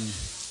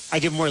 I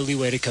give more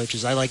leeway to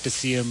coaches. I like to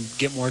see them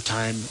get more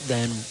time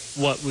than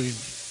what we've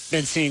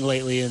been seeing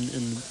lately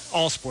in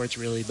all sports,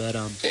 really. But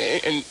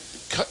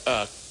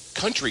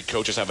country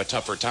coaches have a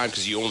tougher time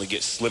because you only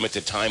get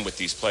limited time with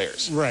these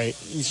players. Right.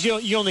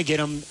 You only get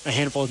them a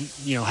handful,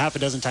 half a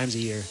dozen times a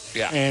year.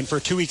 Yeah. And for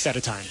 2 weeks at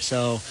a time.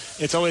 So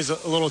it's always a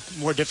little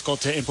more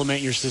difficult to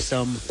implement your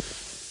system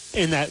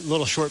in that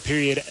little short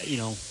period,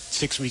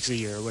 6 weeks a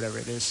year or whatever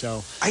it is.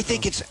 So I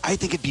think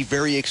it'd be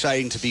very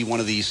exciting to be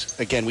one of these.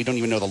 Again, we don't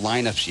even know the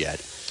lineups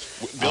yet.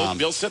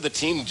 Bill said the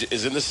team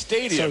is in the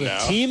stadium now.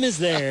 So the team is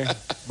there,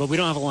 but we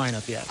don't have a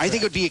lineup yet. I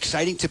think it would be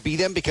exciting to be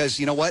them because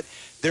you know what?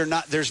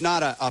 There's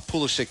not a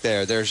Pulisic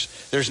there.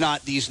 There's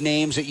not these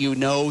names that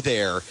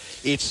there.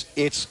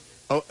 It's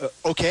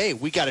okay.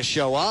 We got to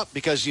show up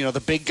because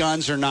the big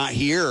guns are not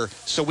here.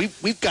 So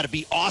we've got to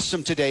be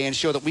awesome today and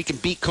show that we can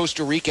beat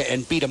Costa Rica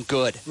and beat them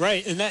good.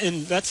 Right, and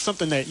that's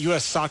something that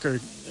U.S.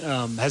 Soccer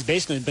has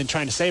basically been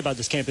trying to say about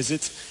this camp is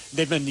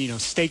they've been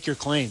stake your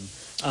claim.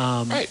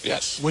 Right,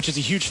 yes. Which is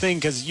a huge thing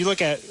because you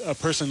look at a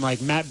person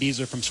like Matt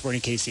Beasley from Sporting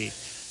KC.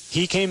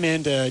 He came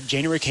into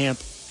January camp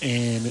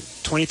in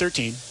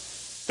 2013.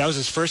 That was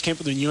his first camp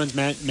with the U.S.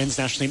 men's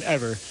national team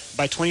ever.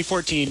 By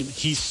 2014,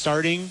 he's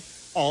starting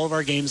all of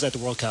our games at the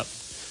World Cup.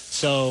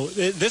 So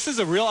this is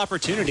a real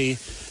opportunity,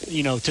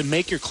 to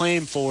make your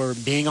claim for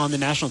being on the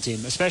national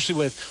team,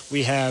 especially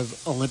we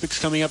have Olympics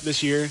coming up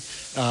this year,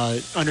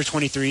 under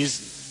 23s.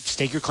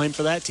 Stake your claim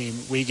for that team.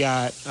 We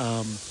got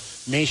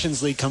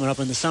Nations League coming up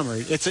in the summer.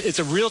 It's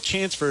a real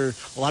chance for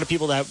a lot of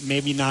people that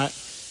maybe not,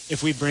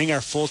 if we bring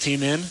our full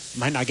team in,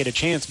 might not get a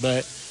chance,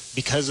 but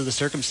because of the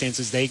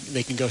circumstances, they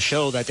can go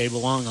show that they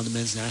belong on the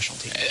men's national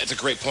team. It's a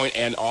great point,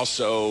 and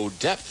also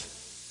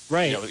depth.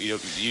 Right.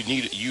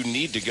 You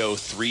need to go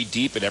 3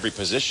 deep at every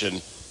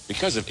position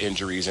because of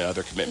injuries and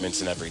other commitments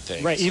and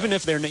everything. Right. So. Even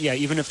if they're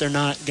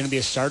not going to be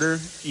a starter,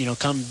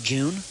 come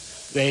June,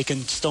 they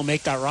can still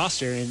make that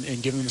roster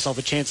and give themselves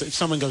a chance if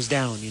someone goes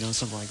down,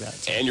 something like that.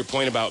 So. And your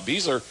point about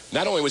Beasler,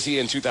 not only was he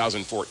in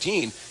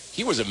 2014,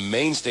 he was a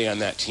mainstay on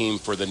that team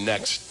for the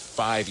next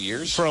 5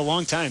 years. For a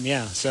long time,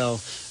 yeah. So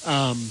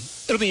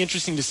it'll be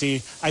interesting to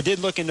see. I did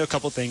look into a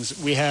couple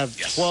things. We have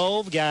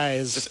 12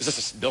 guys. Is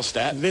this a Bill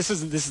stat? This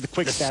is the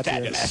quick stat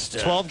here. Master.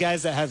 12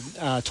 guys that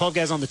have 12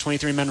 guys on the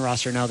 23-man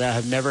roster now that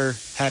have never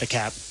had a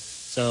cap.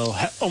 So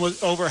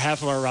almost over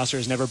half of our roster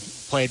has never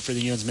played for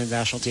the UN's men's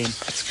national team.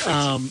 That's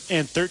crazy.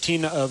 And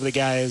 13 of the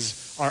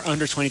guys are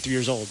under 23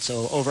 years old.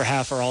 So over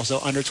half are also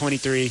under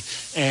 23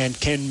 and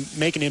can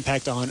make an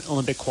impact on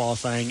Olympic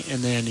qualifying.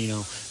 And then,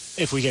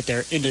 if we get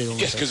there into the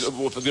Olympics. Yes, because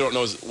what we don't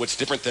know is what's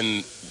different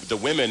than the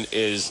women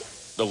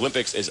is the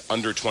Olympics is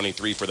under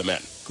 23 for the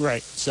men.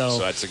 Right. So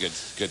that's a good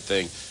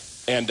thing.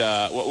 And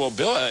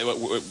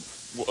Bill,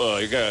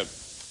 you're gonna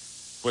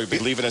be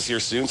leaving us here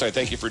soon, so I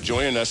thank you for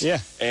joining us. Yeah.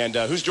 And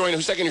who's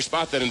taking your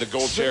spot then in the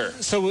gold chair?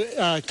 So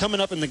coming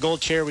up in the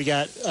gold chair, we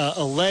got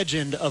a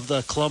legend of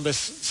the Columbus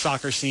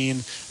soccer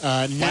scene.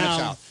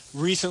 Now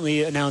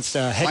recently announced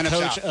head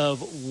coach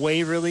of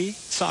Waverly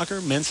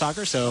Soccer, men's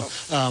soccer. So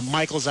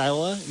Michael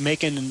Zyla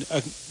making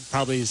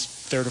probably his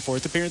third or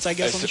fourth appearance, I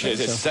guess.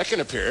 His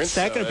second appearance.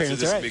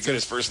 This will be good,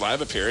 his first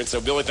live appearance.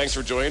 So, Billy, thanks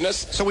for joining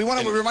us. So we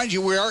want to remind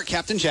you, we are at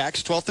Captain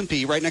Jack's, 12th and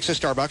P, right next to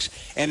Starbucks.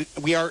 And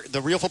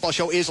the Real Football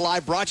Show is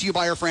live, brought to you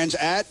by our friends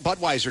at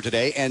Budweiser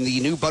today. And the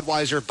new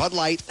Budweiser Bud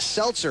Light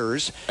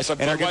Seltzers. I saw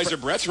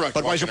Budweiser Brett's rock.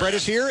 Budweiser Brett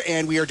is here,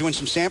 and we are doing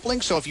some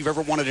sampling. So if you've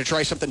ever wanted to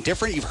try something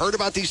different, you've heard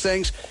about these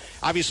things,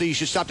 obviously you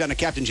should stop down to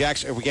Captain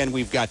Jack's. Again,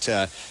 we've got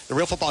the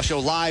Real Football Show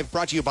live,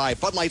 brought to you by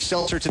Bud Light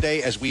Seltzer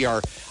today as we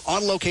are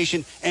on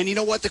location. And you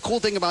know what? The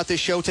cool thing about this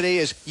show today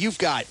is you've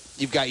got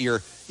your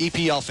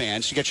EPL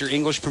fans, you got your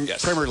English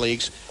Premier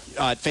Leagues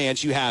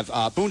fans, you have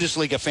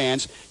Bundesliga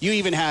fans, you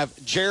even have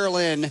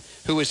Geraldine,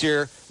 who is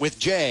here with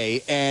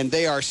Jay, and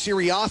they are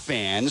Serie A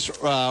fans.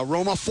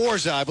 Roma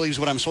Forza, I believe is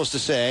what I'm supposed to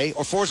say,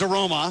 or Forza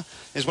Roma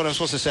is what I'm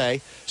supposed to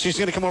say. She's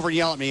going to come over and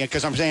yell at me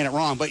because I'm saying it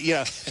wrong. But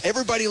yeah,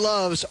 everybody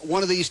loves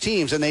one of these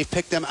teams, and they've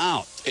picked them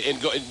out.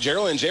 And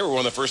Gerald and Jay were one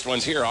of the first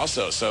ones here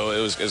also, so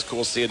it was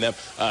cool seeing them.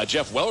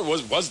 Jeff Weller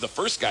was the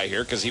first guy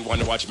here because he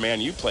wanted to watch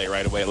Man U play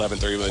right away at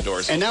 11:30 when the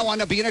doors open. And now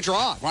wound up being a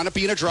draw. Wound up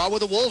being a draw with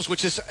the Wolves,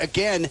 which is,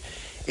 again,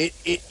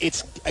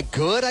 it's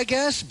good, I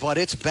guess, but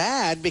it's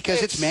bad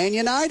because it's Man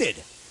United.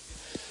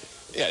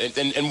 Yeah,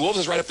 and Wolves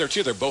is right up there,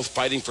 too. They're both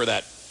fighting for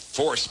that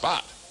 4th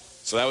spot.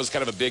 So that was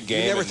kind of a big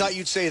game. You never thought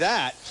you'd say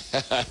that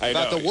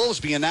about the Wolves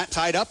being that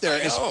tied up there.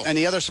 And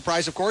the other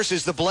surprise, of course,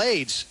 is the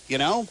Blades,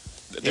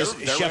 They're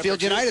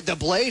Sheffield United, the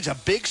Blades, a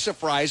big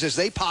surprise as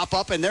they pop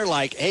up and they're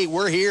like, hey,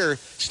 we're here,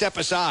 step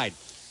aside.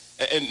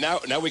 And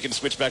now we can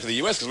switch back to the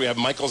U.S. because we have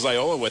Michael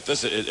Ziola with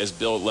us as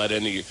Bill led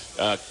in.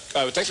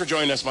 Thanks for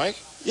joining us, Mike.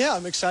 Yeah,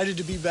 I'm excited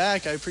to be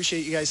back. I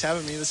appreciate you guys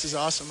having me. This is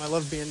awesome. I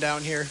love being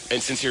down here.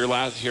 And since you're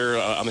here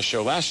on the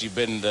show last, you've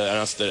been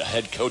announced the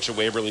head coach of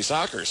Waverly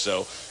Soccer.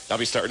 So I'll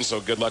be starting, so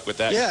good luck with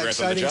that. Yeah,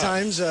 exciting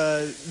times.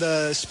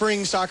 The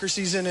spring soccer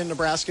season in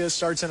Nebraska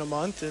starts in a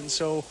month, and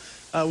so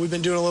we've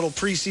been doing a little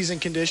preseason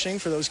conditioning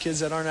for those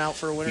kids that aren't out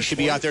for a winter. You should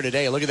be out there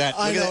today. Look at that.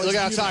 Look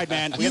outside,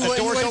 man. We got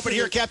the doors open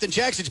here at Captain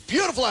Jack's. It's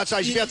beautiful outside.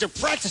 You should be out there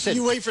practicing.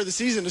 You wait for the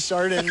season to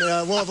start, and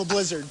we'll have a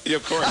blizzard. Yeah,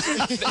 of course.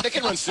 They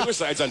can run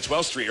suicides on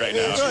 12th Street right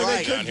now. That's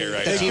right. Down here,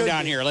 right? Team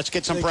down here. Let's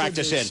get some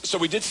practice in. So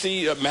we did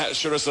see Matt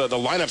showed us the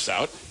lineups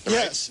out. Right?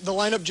 Yes, the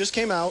lineup just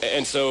came out.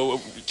 And so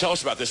tell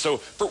us about this. So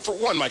for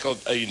one, Michael,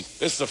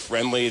 this is a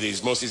friendly.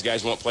 Most of these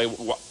guys won't play.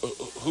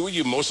 Who are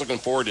you most looking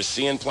forward to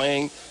seeing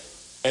playing?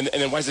 And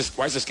then why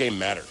does this game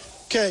matter?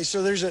 Okay,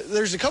 so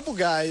there's a couple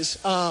guys.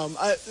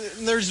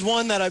 There's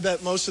one that I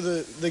bet most of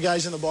the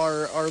guys in the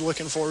bar are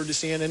looking forward to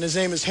seeing, and his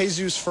name is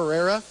Jesus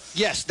Ferreira.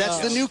 Yes, that's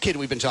the new kid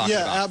we've been talking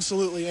about. Yeah,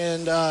 absolutely.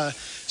 And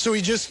so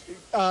he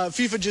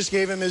FIFA just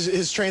gave him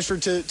his transfer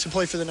to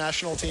play for the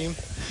national team.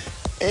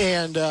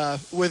 And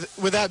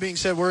with that being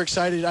said, we're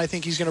excited. I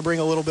think he's going to bring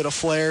a little bit of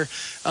flair.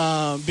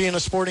 Being a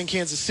Sporting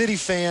Kansas City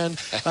fan,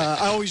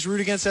 I always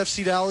root against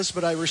FC Dallas,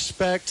 but I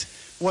respect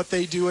what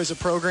they do as a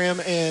program,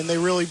 and they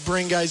really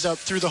bring guys up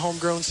through the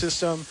homegrown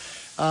system.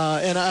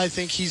 And I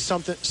think he's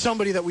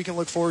somebody that we can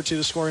look forward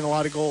to scoring a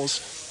lot of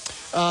goals.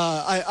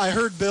 I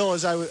heard Bill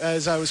as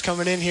I was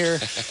coming in here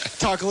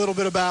talk a little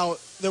bit about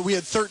that we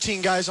had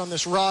 13 guys on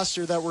this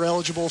roster that were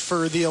eligible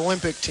for the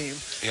Olympic team.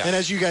 Yeah. And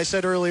as you guys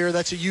said earlier,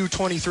 that's a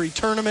U23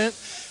 tournament.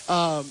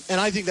 And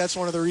I think that's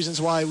one of the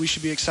reasons why we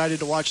should be excited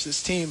to watch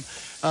this team.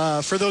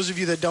 For those of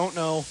you that don't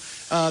know,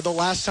 the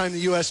last time the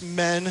U.S.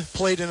 men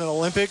played in an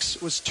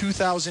Olympics was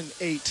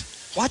 2008.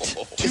 What?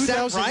 Is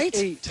that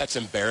right? That's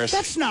embarrassing.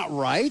 That's not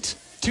right.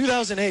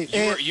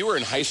 2008. You were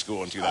in high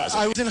school in 2008.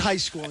 I was in high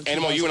school in 2008.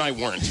 Animal, you and I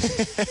weren't.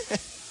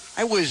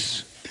 I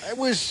was I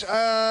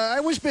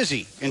was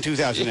busy in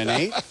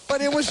 2008,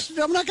 but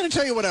I'm not going to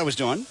tell you what I was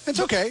doing. It's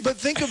okay. But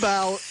think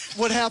about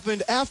what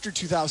happened after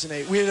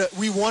 2008.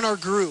 We won our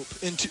group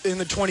in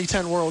the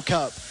 2010 World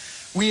Cup.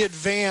 We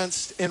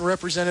advanced and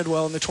represented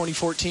well in the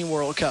 2014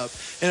 World Cup.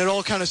 And it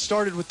all kind of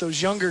started with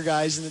those younger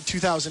guys in the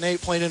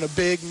 2008 playing in a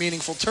big,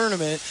 meaningful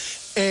tournament.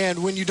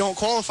 And when you don't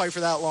qualify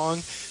for that long,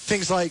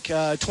 things like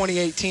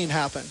 2018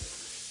 happen.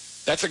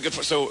 That's a good.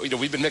 So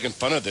we've been making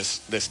fun of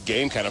this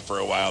game kind of for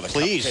a while. The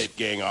cupcake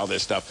gang, all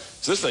this stuff.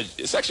 So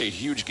it's actually a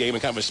huge game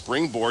and kind of a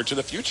springboard to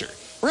the future.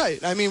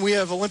 Right. I mean, we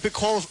have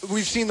Olympic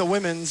We've seen the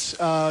women's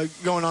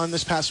going on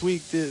this past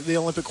week, the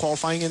Olympic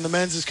qualifying, and the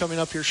men's is coming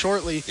up here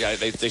shortly. Yeah,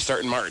 they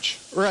start in March.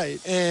 Right.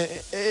 And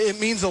it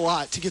means a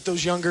lot to get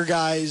those younger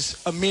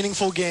guys a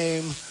meaningful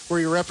game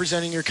where you're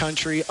representing your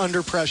country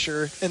under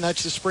pressure, and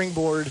that's the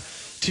springboard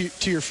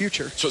to your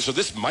future. So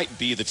this might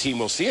be the team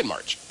we'll see in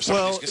March.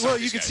 Well,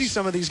 you can see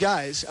some of these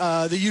guys.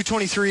 The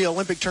U23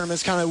 Olympic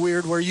tournament's kind of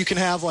weird where you can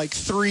have like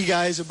 3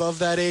 guys above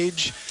that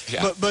age,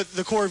 but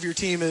the core of your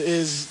team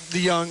is the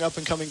young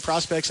up-and-coming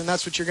prospects, and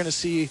that's what you're going to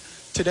see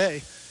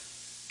today.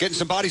 Getting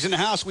some bodies in the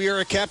house. We are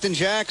at Captain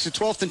Jack's at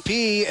 12th and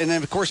P, and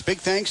then, of course, big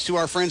thanks to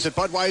our friends at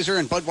Budweiser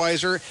and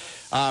Budweiser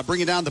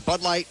bringing down the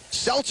Bud Light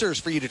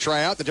seltzers for you to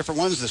try out, the different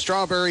ones, the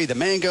strawberry, the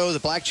mango, the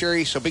black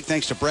cherry. So big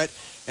thanks to Brett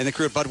and the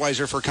crew at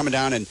Budweiser for coming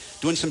down and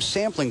doing some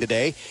sampling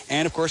today.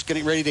 And, of course,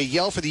 getting ready to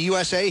yell for the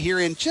USA here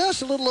in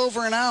just a little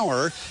over an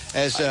hour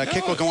as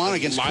kick will go on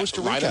against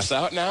Costa Rica. Light us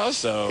out now,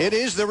 so. It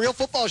is the Real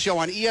Football Show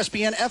on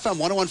ESPN FM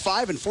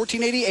 101.5 and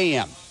 1480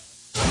 AM.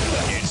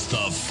 It's the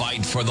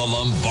fight for the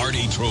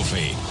Lombardi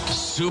Trophy.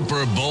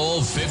 Super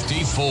Bowl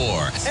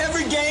 54.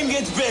 Every game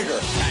gets bigger.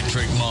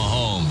 Patrick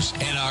Mahomes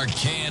and our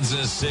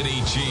Kansas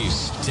City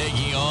Chiefs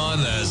taking on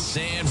the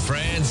San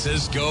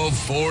Francisco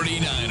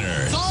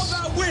 49ers. It's all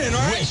about winning,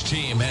 all right? Which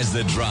team has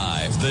the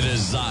drive, the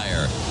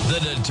desire, the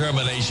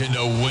determination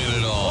to win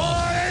it all?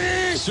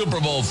 Super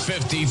Bowl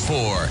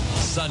 54,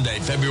 Sunday,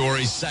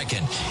 February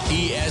 2nd,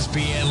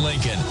 ESPN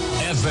Lincoln,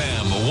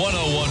 FM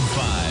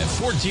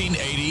 101.5,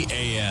 1480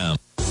 AM.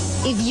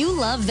 If you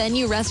love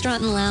Venue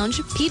Restaurant and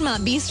Lounge,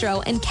 Piedmont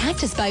Bistro, and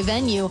Cactus by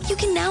Venue, you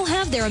can now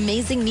have their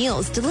amazing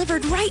meals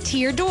delivered right to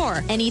your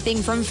door.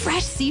 Anything from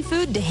fresh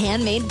seafood to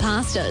handmade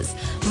pastas,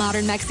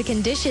 modern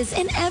Mexican dishes,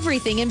 and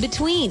everything in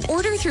between.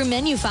 Order through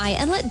Menufy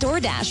and let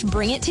DoorDash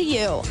bring it to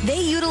you. They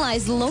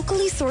utilize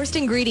locally sourced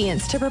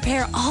ingredients to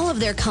prepare all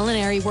of their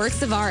culinary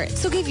works of art.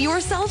 So give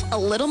yourself a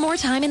little more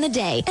time in the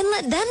day and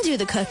let them do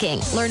the cooking.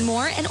 Learn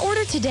more and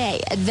order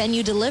today at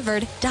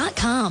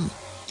VenueDelivered.com.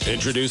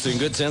 Introducing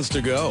Good Sense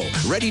to Go.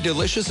 Ready,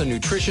 delicious, and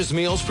nutritious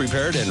meals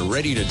prepared and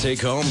ready to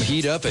take home,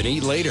 heat up, and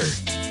eat later.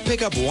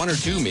 Pick up 1 or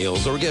 2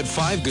 meals or get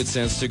 5 Good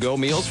Sense to Go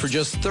meals for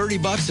just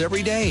 $30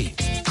 every day.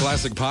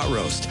 Classic pot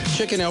roast,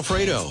 chicken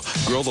Alfredo,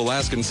 grilled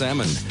Alaskan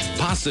salmon,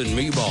 pasta and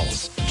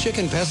meatballs,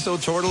 chicken pesto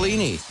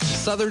tortellini,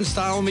 southern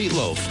style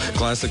meatloaf,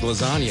 classic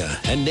lasagna,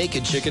 and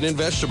naked chicken and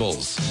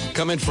vegetables.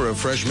 Come in for a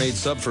fresh made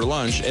sub for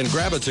lunch and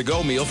grab a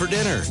to-go meal for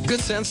dinner.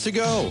 Good Sense to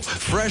Go.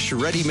 Fresh,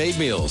 ready-made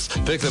meals.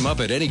 Pick them up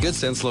at any Good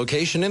Sense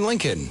location in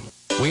Lincoln.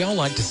 We all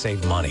like to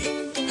save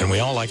money, and we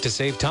all like to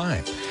save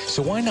time.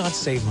 So why not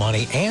save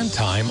money and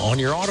time on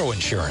your auto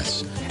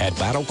insurance? At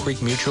Battle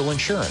Creek Mutual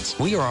Insurance,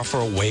 we offer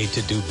a way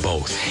to do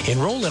both.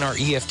 Enroll in our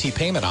EFT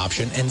payment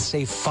option and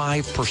save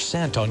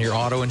 5% on your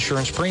auto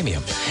insurance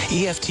premium.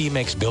 EFT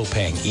makes bill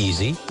paying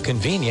easy,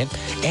 convenient,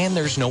 and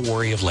there's no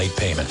worry of late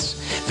payments.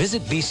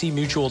 Visit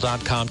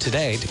bcmutual.com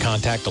today to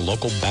contact a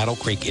local Battle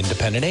Creek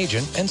independent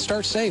agent and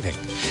start saving.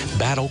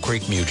 Battle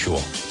Creek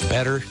Mutual.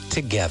 Better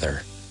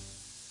together.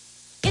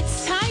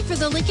 It's time for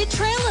the Lincoln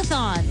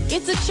Trail-a-thon.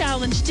 It's a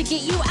challenge to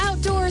get you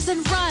outdoors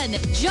and run,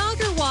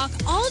 jog or walk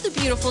all the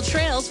beautiful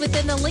trails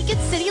within the Lincoln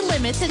city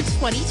limits in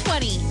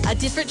 2020. A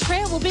different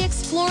trail will be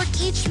explored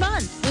each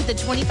month. With a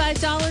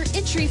 $25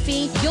 entry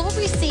fee, you'll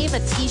receive a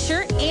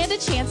t-shirt and a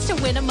chance to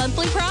win a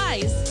monthly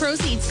prize.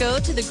 Proceeds go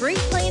to the Great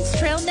Plains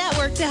Trail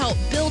Network to help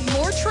build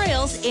more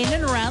trails in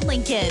and around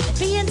Lincoln.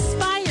 Be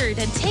inspired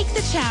and take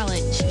the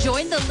challenge.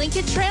 Join the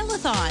Lincoln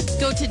Trail-a-thon.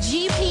 Go to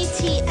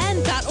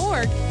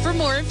gptn.org for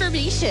more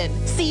information.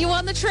 See you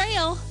on the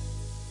trail.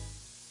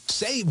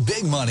 Save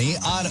big money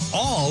on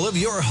all of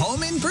your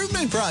home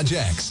improvement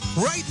projects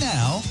right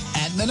now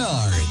at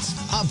Menards.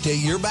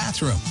 Update your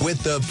bathroom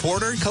with the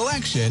Porter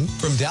Collection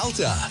from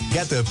Delta.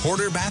 Get the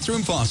Porter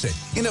bathroom faucet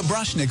in a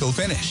brush nickel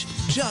finish.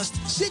 Just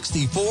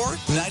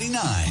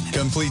 $64.99.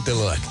 Complete the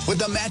look with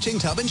the matching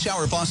tub and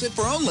shower faucet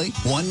for only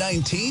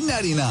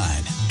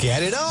 $119.99.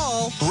 Get it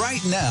all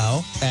right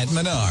now at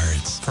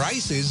Menards.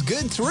 Price is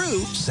good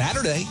through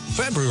Saturday,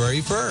 February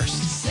 1st.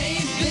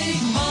 Save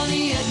big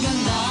money at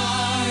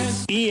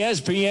Menards.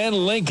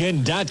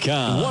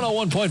 ESPNLincoln.com.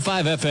 101.5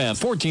 FM,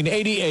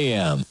 1480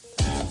 AM.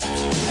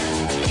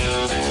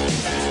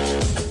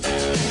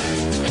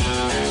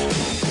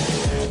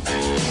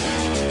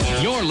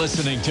 You're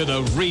listening to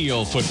The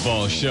Real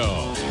Football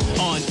Show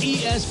on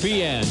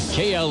ESPN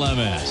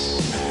KLMS.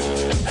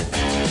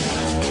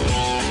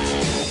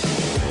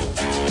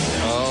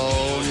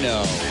 Oh,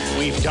 no.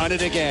 We've done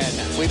it again.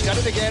 We've done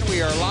it again.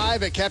 We are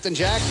live at Captain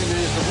Jack's, and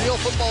it is the Real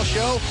Football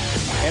Show.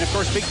 And, of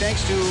course, big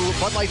thanks to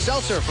Bud Light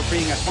Seltzer for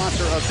being a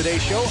sponsor of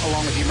today's show,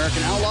 along with the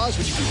American Outlaws,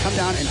 which you can come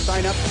down and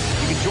sign up.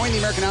 You can join the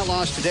American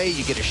Outlaws today.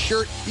 You get a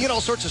shirt. You get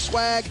all sorts of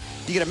swag.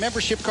 You get a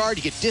membership card.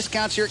 You get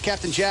discounts here at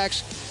Captain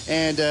Jack's,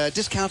 and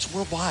discounts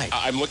worldwide.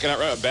 I'm looking at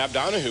Bab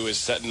Donahue is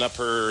setting up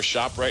her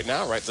shop right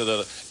now, right? So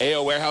the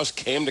AO Warehouse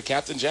came to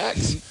Captain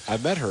Jack's.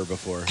 I've met her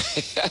before.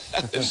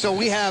 So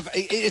we have,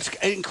 it's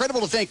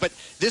incredible to think, but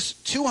this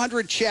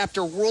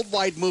 200-chapter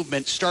worldwide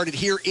movement started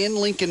here in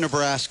Lincoln,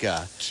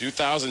 Nebraska.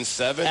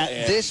 2007.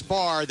 At this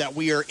bar that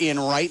we are in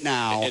right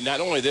now. And not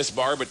only this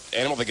bar, but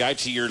Animal, the guy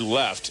to your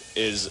left,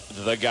 is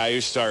the guy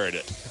who started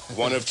it.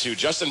 One of two.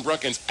 Justin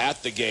Brunkin's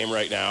at the game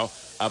right now.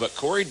 But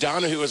Corey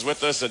Donahue is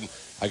with us, and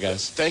hi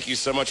guys. Thank you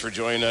so much for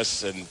joining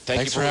us, and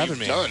thanks you for what having you've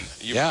me. done.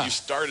 Yeah. You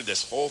started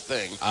this whole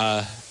thing.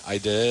 I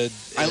did.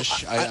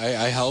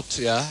 I helped.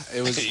 Yeah,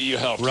 it was. You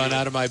helped. Run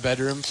out of my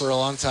bedroom for a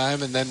long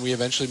time, and then we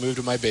eventually moved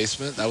to my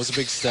basement. That was a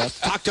big step.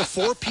 Talked to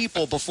 4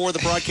 people before the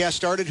broadcast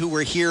started who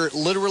were here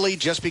literally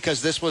just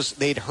because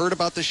they'd heard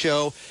about the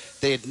show.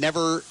 They had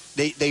never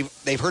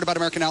they've heard about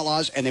American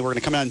Outlaws, and they were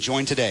going to come out and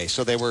join today.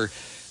 So they were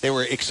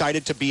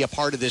excited to be a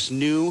part of this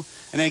new.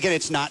 And again,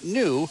 it's not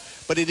new,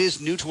 but it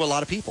is new to a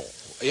lot of people.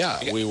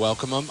 Yeah, we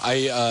welcome them.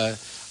 I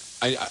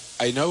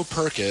know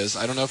Perk is.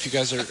 I don't know if you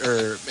guys are,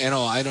 or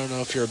Anno, I don't know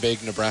if you're a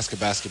big Nebraska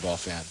basketball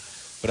fan,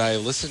 but I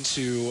listen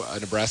to a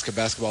Nebraska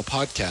basketball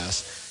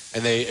podcast,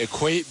 and they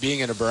equate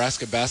being a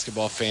Nebraska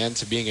basketball fan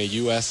to being a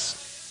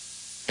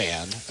U.S.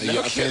 fan,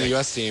 a fan of the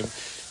U.S. team,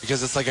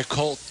 because it's like a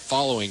cult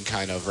following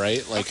kind of,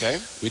 right? Like,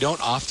 we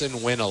don't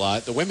often win a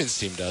lot. The women's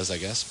team does, I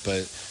guess,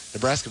 but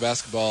Nebraska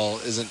basketball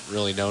isn't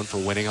really known for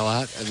winning a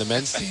lot, and the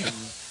men's team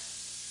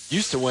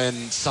used to win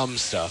some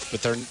stuff,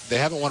 but they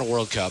haven't won a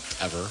World Cup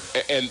ever.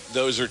 And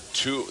those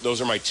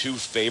are my 2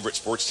 favorite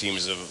sports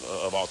teams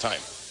of all time.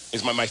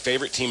 My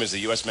favorite team is the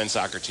U.S. men's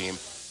soccer team,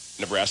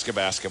 Nebraska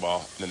basketball,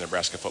 and then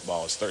Nebraska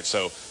football is third.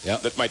 So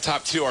my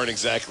top 2 aren't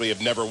exactly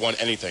have never won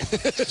anything.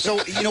 So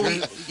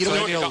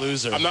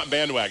loser. I'm not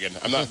bandwagon.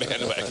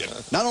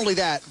 Not only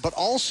that, but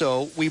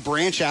also we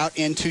branch out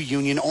into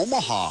Union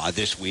Omaha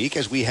this week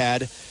as we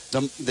had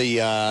Ben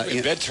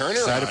Turner.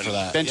 Excited for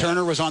that. Ben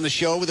Turner was on the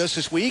show with us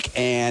this week,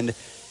 and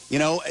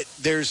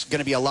there's going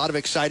to be a lot of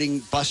exciting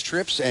bus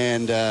trips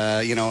and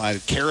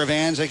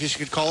caravans, I guess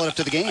you could call it, up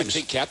to the games. I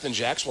think Captain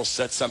Jack's will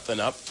set something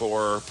up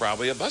for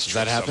probably a bus trip. Is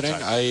that happening?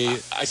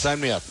 I sign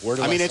me up. Where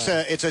do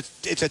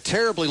it's a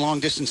terribly long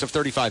distance of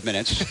 35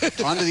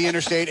 minutes onto the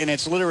interstate, and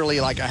it's literally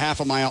like a half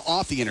a mile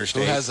off the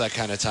interstate. Who has that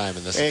kind of time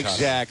in this economy?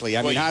 Exactly.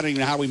 I mean, I don't even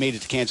know how we made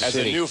it to Kansas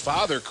City. As a new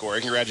father, Corey,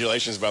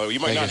 congratulations, by the way. You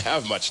might not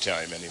have much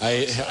time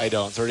anymore. I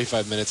don't.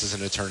 35 minutes is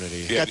an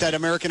eternity. You got that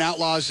American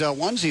Outlaws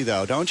onesie,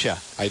 though, don't you?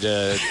 I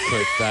did.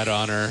 Put that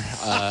on her.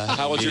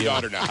 How old's your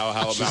daughter now?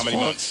 How many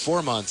months?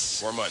 4 months.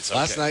 4 months. Okay.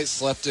 Last night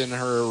slept in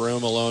her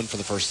room alone for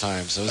the first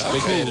time, so it was a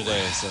big day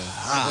today. So.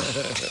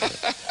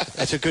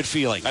 That's a good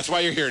feeling. That's why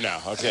you're here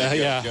now. Okay.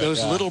 Good.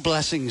 Those little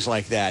blessings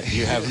like that,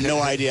 you have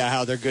no idea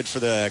how they're good for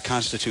the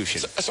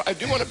Constitution. So I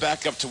do want to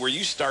back up to where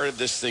you started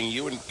this thing.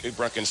 You and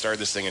Brunkin started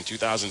this thing in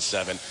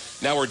 2007.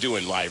 Now we're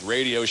doing live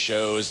radio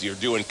shows. You're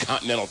doing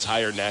Continental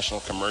Tire national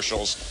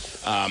commercials.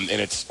 And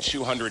it's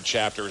 200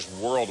 chapters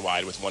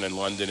worldwide with one in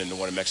London and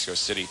one in Mexico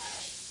City.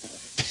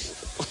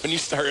 When you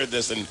started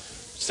this in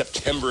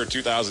September of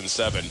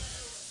 2007,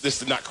 this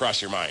did not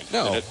cross your mind?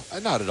 No,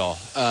 not at all.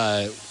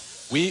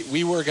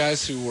 We were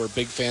guys who were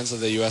big fans of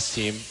the U.S.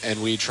 team,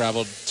 and we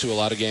traveled to a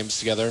lot of games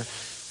together,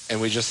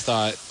 and we just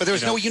thought... But there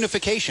was no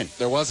unification.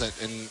 There wasn't,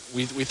 and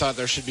we thought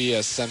there should be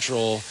a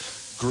central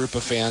group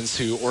of fans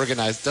who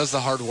does the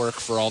hard work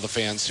for all the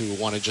fans who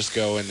want to just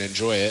go and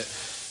enjoy it.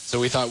 So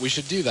we thought we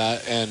should do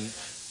that, and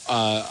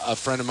a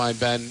friend of mine,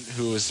 Ben,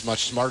 who was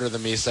much smarter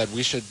than me, said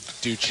we should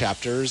do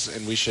chapters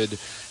and we should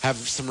have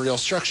some real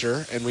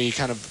structure. And we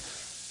kind of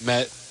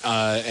met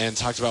and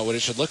talked about what it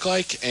should look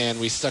like, and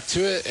we stuck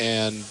to it.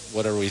 And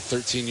what are we,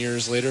 13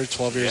 years later,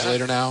 12 years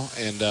later now?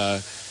 And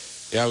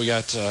we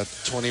got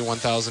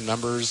 21,000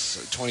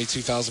 members,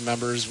 22,000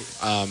 members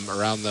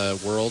around the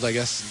world, I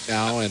guess,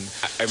 now, and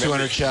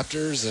 200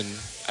 chapters. And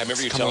I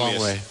remember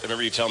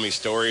you telling me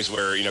stories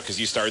where, because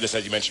you started this,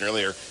 as you mentioned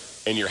earlier,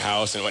 in your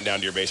house and went down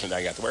to your basement. Now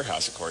you got the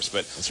warehouse, of course.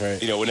 But that's right.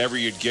 Whenever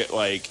you'd get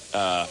like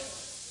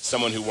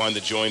someone who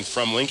wanted to join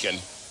from Lincoln,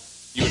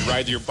 you would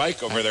ride your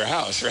bike over their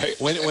house, right?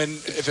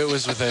 If it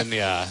was within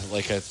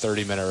like a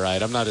 30-minute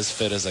ride. I'm not as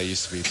fit as I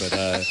used to be, but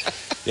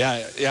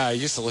I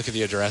used to look at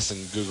the address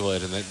and Google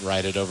it and then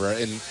ride it over.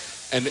 And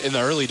in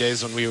the early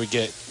days when we would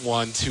get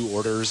 1-2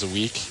 orders a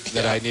week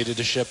that I needed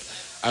to ship,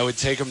 I would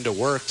take them to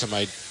work to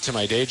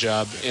my day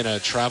job in a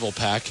travel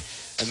pack,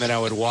 and then I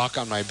would walk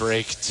on my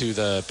break to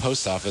the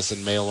post office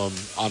and mail them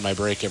on my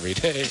break every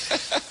day.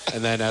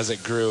 And then as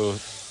it grew,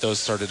 those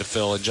started to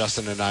fill, and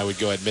Justin and I would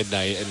go at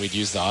midnight and we'd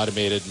use the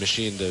automated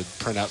machine to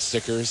print out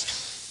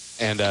stickers.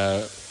 And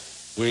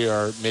we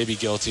are maybe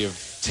guilty of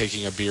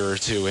taking a beer or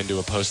two into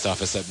a post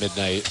office at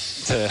midnight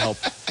to help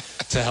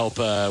to help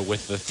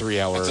with the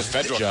 3-hour That's a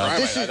federal job.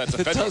 crime. That's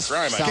a federal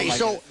crime. Okay,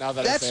 so now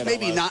that I say that's it out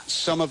maybe loud. not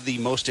some of the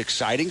most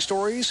exciting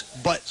stories,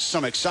 but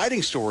some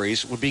exciting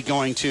stories would be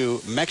going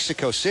to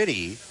Mexico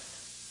City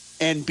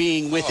and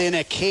being within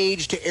a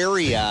caged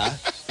area.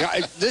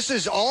 This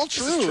is all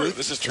true.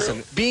 This is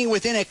true. Being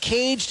within a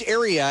caged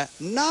area,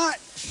 not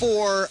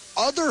for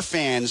other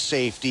fans'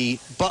 safety,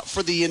 but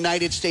for the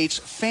United States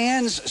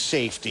fans'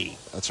 safety.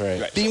 That's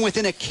right. Being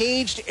within a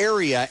caged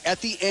area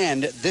at the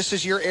end, this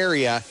is your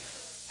area.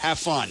 Have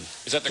fun.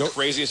 Is that the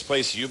craziest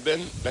place you've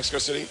been, Mexico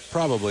City?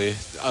 Probably.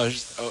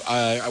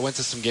 I went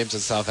to some games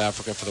in South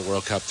Africa for the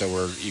World Cup that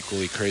were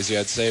equally crazy,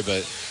 I'd say.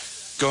 But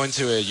going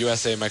to a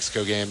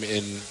USA-Mexico game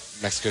in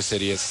Mexico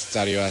City at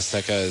Estadio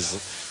Azteca is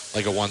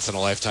like a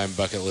once-in-a-lifetime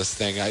bucket list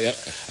thing. I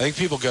think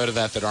people go to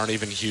that aren't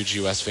even huge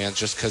U.S. fans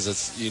just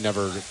because you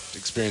never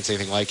experience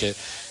anything like it.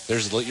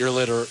 You're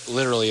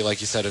literally,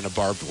 like you said, in a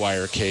barbed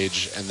wire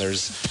cage, and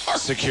there's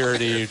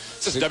security.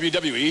 Is this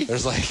WWE?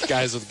 There's like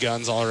guys with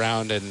guns all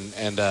around,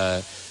 and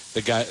the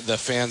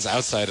fans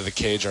outside of the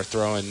cage are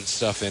throwing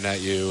stuff in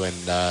at you,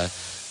 and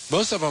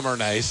most of them are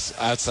nice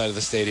outside of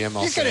the stadium.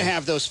 You're going to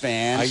have those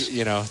fans.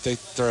 They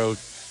throw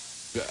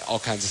all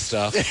kinds of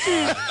stuff.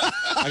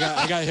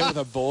 I got hit with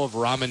a bowl of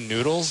ramen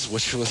noodles,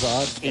 which was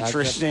odd.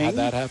 Interesting. Had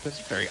that happen.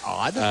 Very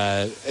odd.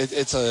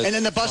 It's a and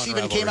then the bus fun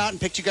even rivalry. came out and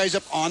picked you guys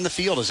up on the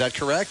field. Is that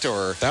correct?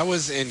 Or that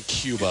was in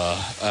Cuba.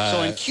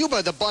 So in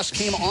Cuba, the bus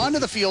came onto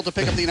the field to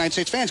pick up the United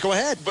States fans. Go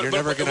ahead. But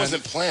it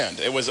wasn't planned.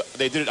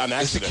 They did it on The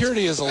accident.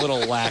 security is a little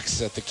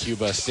lax at the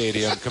Cuba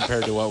Stadium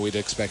compared to what we'd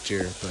expect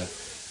here, but.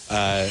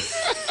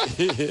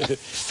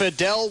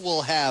 Fidel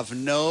will have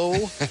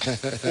no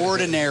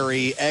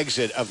ordinary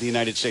exit of the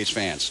United States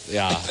fans.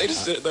 Yeah.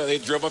 They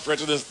drove up right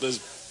to the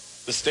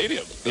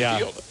stadium, the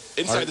field,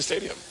 inside the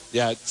stadium.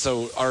 Yeah,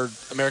 so our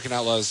American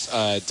Outlaws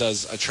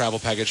does a travel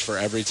package for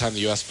every time the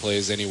U.S.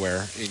 plays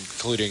anywhere,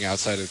 including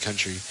outside of the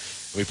country.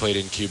 We played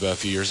in Cuba a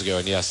few years ago,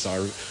 and yes,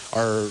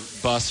 our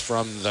bus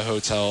from the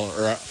hotel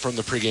or from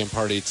the pregame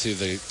party to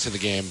the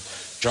game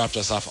dropped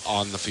us off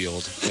on the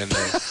field, and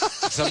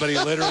somebody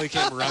literally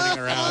came running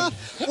around.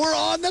 We're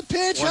on the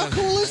pitch. How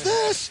cool is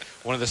this?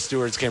 One of the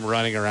stewards came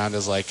running around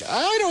as like,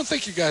 I don't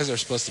think you guys are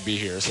supposed to be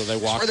here. So they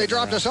walked. Or they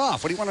dropped us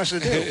off. What do you want us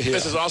to do?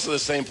 This is also the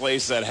same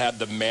place that had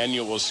the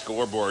manual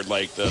scoreboard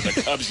like the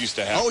Cubs used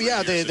to have. Oh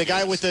yeah, the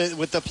guy with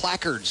the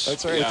placards.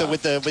 That's right.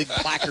 With the big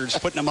placards,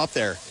 putting them up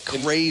there.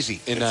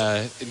 Crazy. In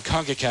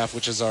CONCACAF,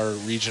 which is our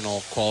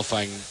regional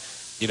qualifying.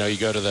 You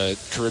go to the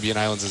Caribbean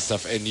islands and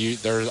stuff, and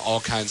there's all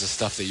kinds of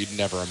stuff that you'd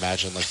never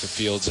imagine. Like the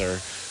fields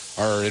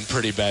are in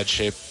pretty bad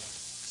shape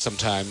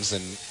sometimes,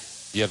 and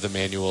you have the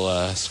manual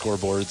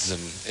scoreboards,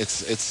 and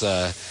it's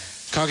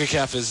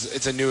CONCACAF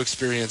it's a new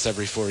experience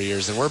every 4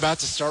 years, and we're about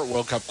to start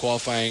World Cup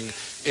qualifying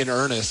in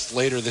earnest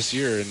later this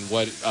year in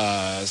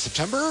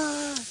September?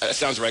 That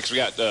sounds right, because we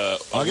got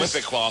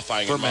Olympic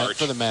qualifying in March.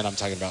 For the men, I'm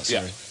talking about.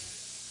 Sorry.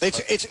 Yeah.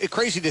 It's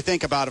crazy to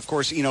think about. Of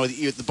course,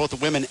 both the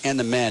women and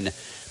the men.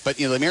 But,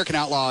 the American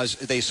Outlaws,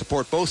 they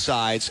support both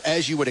sides,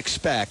 as you would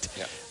expect.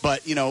 Yeah.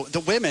 But,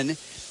 the women,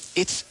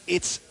 it's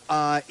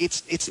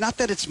not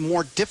that it's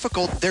more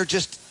difficult. They're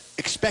just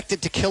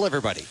expected to kill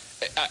everybody.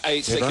 I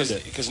say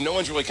because no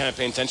one's really kind of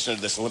paying attention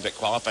to this Olympic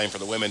qualifying for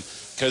the women,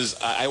 because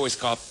I always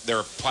call it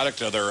they're a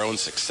product of their own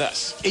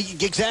success.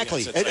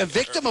 Exactly. A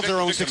victim of their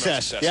own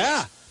success.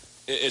 Yeah.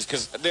 Is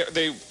because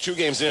they 2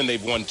 games in,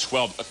 they've won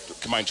 12,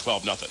 combined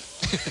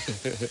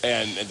 12-0.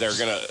 And they're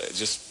going to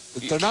just...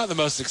 They're not the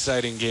most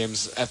exciting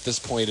games at this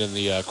point in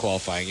the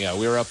qualifying. Yeah,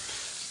 we were up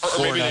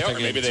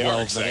 4-0. Maybe they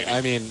are exciting. I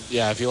mean,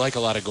 yeah, if you like a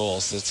lot of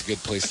goals, that's a good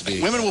place to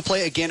be. Women will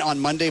play again on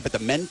Monday, but the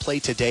men play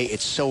today.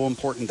 It's so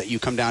important that you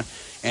come down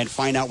and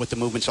find out what the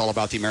movement's all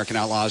about, the American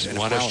Outlaws, and,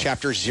 of course,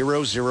 Chapter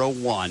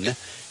 001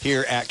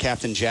 here at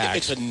Captain Jack's.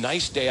 It's a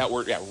nice day out.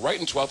 We're right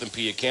in 12th and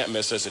P. You can't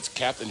miss us. It's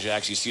Captain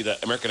Jack's. You see the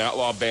American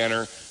Outlaw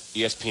banner,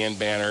 ESPN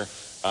banner.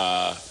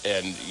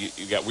 And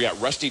we got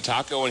Rusty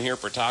Taco in here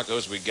for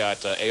tacos. We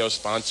got AO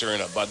sponsor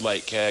and a Bud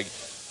Light keg.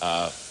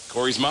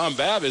 Corey's mom,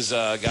 Bab, has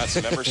got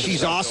some membership.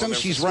 She's awesome.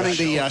 She's running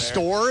the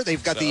store.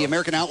 They've got the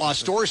American Outlaw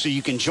store, so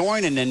you can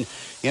join, and then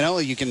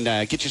you can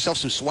get yourself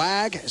some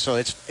swag. So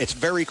it's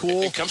very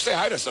cool. And come say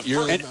hi to us.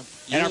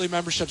 Yearly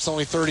membership's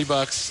only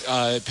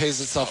 $30. It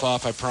pays itself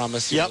off. I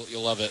promise.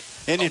 You'll love it.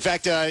 And in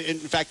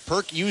fact,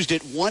 Perk used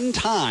it one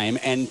time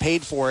and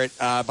paid for it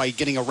by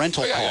getting a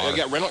rental car. You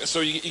get rental. So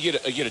you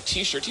get a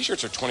T-shirt.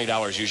 T-shirts are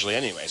 $20 usually,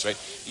 anyways, right?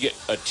 You get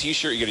a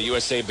T-shirt. You get a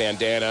USA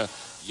bandana.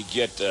 You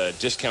get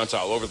discounts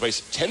all over the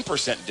place.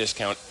 10%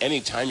 discount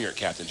anytime you're at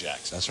Captain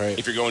Jack's. That's right.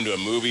 If you're going to a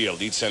movie, a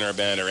Lead Center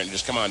event, or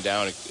just come on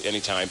down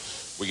anytime.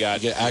 We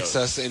got you get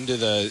access into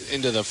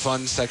the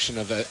fun section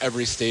of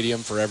every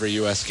stadium for every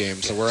U.S. game.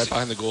 So we're right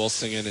behind the goal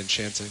singing and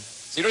chanting.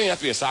 So you don't even have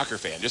to be a soccer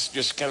fan.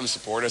 Just kind of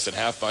support us and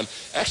have fun.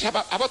 Actually,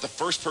 how about the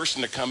first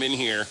person to come in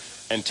here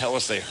and tell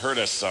us they heard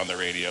us on the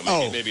radio.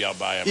 Maybe I'll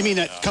buy them. You mean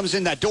that comes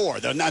in that door?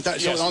 Though, not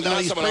that, Yes, so all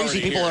these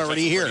crazy people are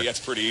already here. That's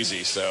pretty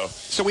easy. So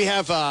we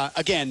have,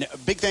 again,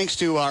 big thanks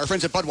to our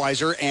friends at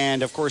Budweiser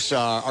and, of course,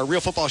 our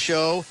Real Football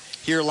Show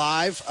here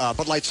live.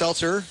 Bud Light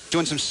Seltzer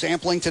doing some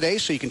sampling today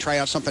so you can try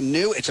out something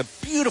new. It's a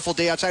beautiful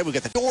day outside. We've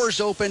got the doors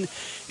open.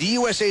 The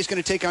USA is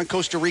going to take on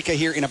Costa Rica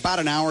here in about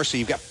an hour, so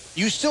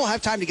you still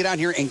have time to get out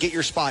here and get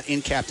your spot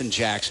in Captain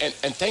Jack's. And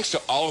thanks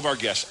to all of our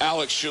guests.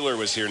 Alex Schuler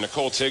was here.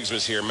 Nicole Tiggs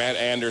was here. Matt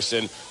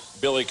Anderson,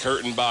 Billy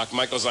Kurtenbach,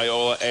 Michael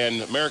Ziola,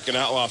 and American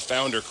Outlaw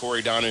founder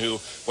Corey Donahue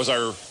was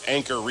our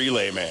anchor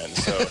relay man.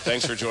 So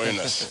thanks for joining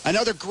us.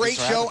 Another great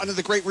show,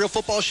 another great Real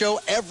Football Show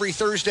every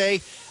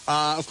Thursday.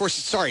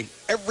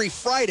 Every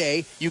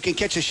Friday, you can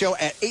catch the show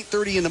at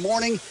 8:30 in the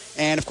morning,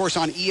 and, of course,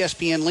 on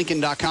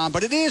ESPNLincoln.com.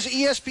 But it is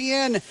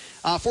ESPN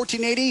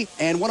 1480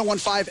 and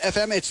 101.5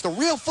 FM. It's the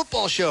Real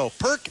Football Show.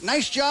 Perk,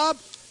 nice job.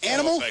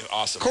 Animal,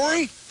 awesome.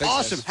 Corey, Thanks,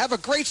 awesome. guys. Have a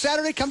great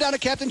Saturday. Come down to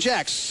Captain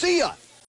Jack's. See ya.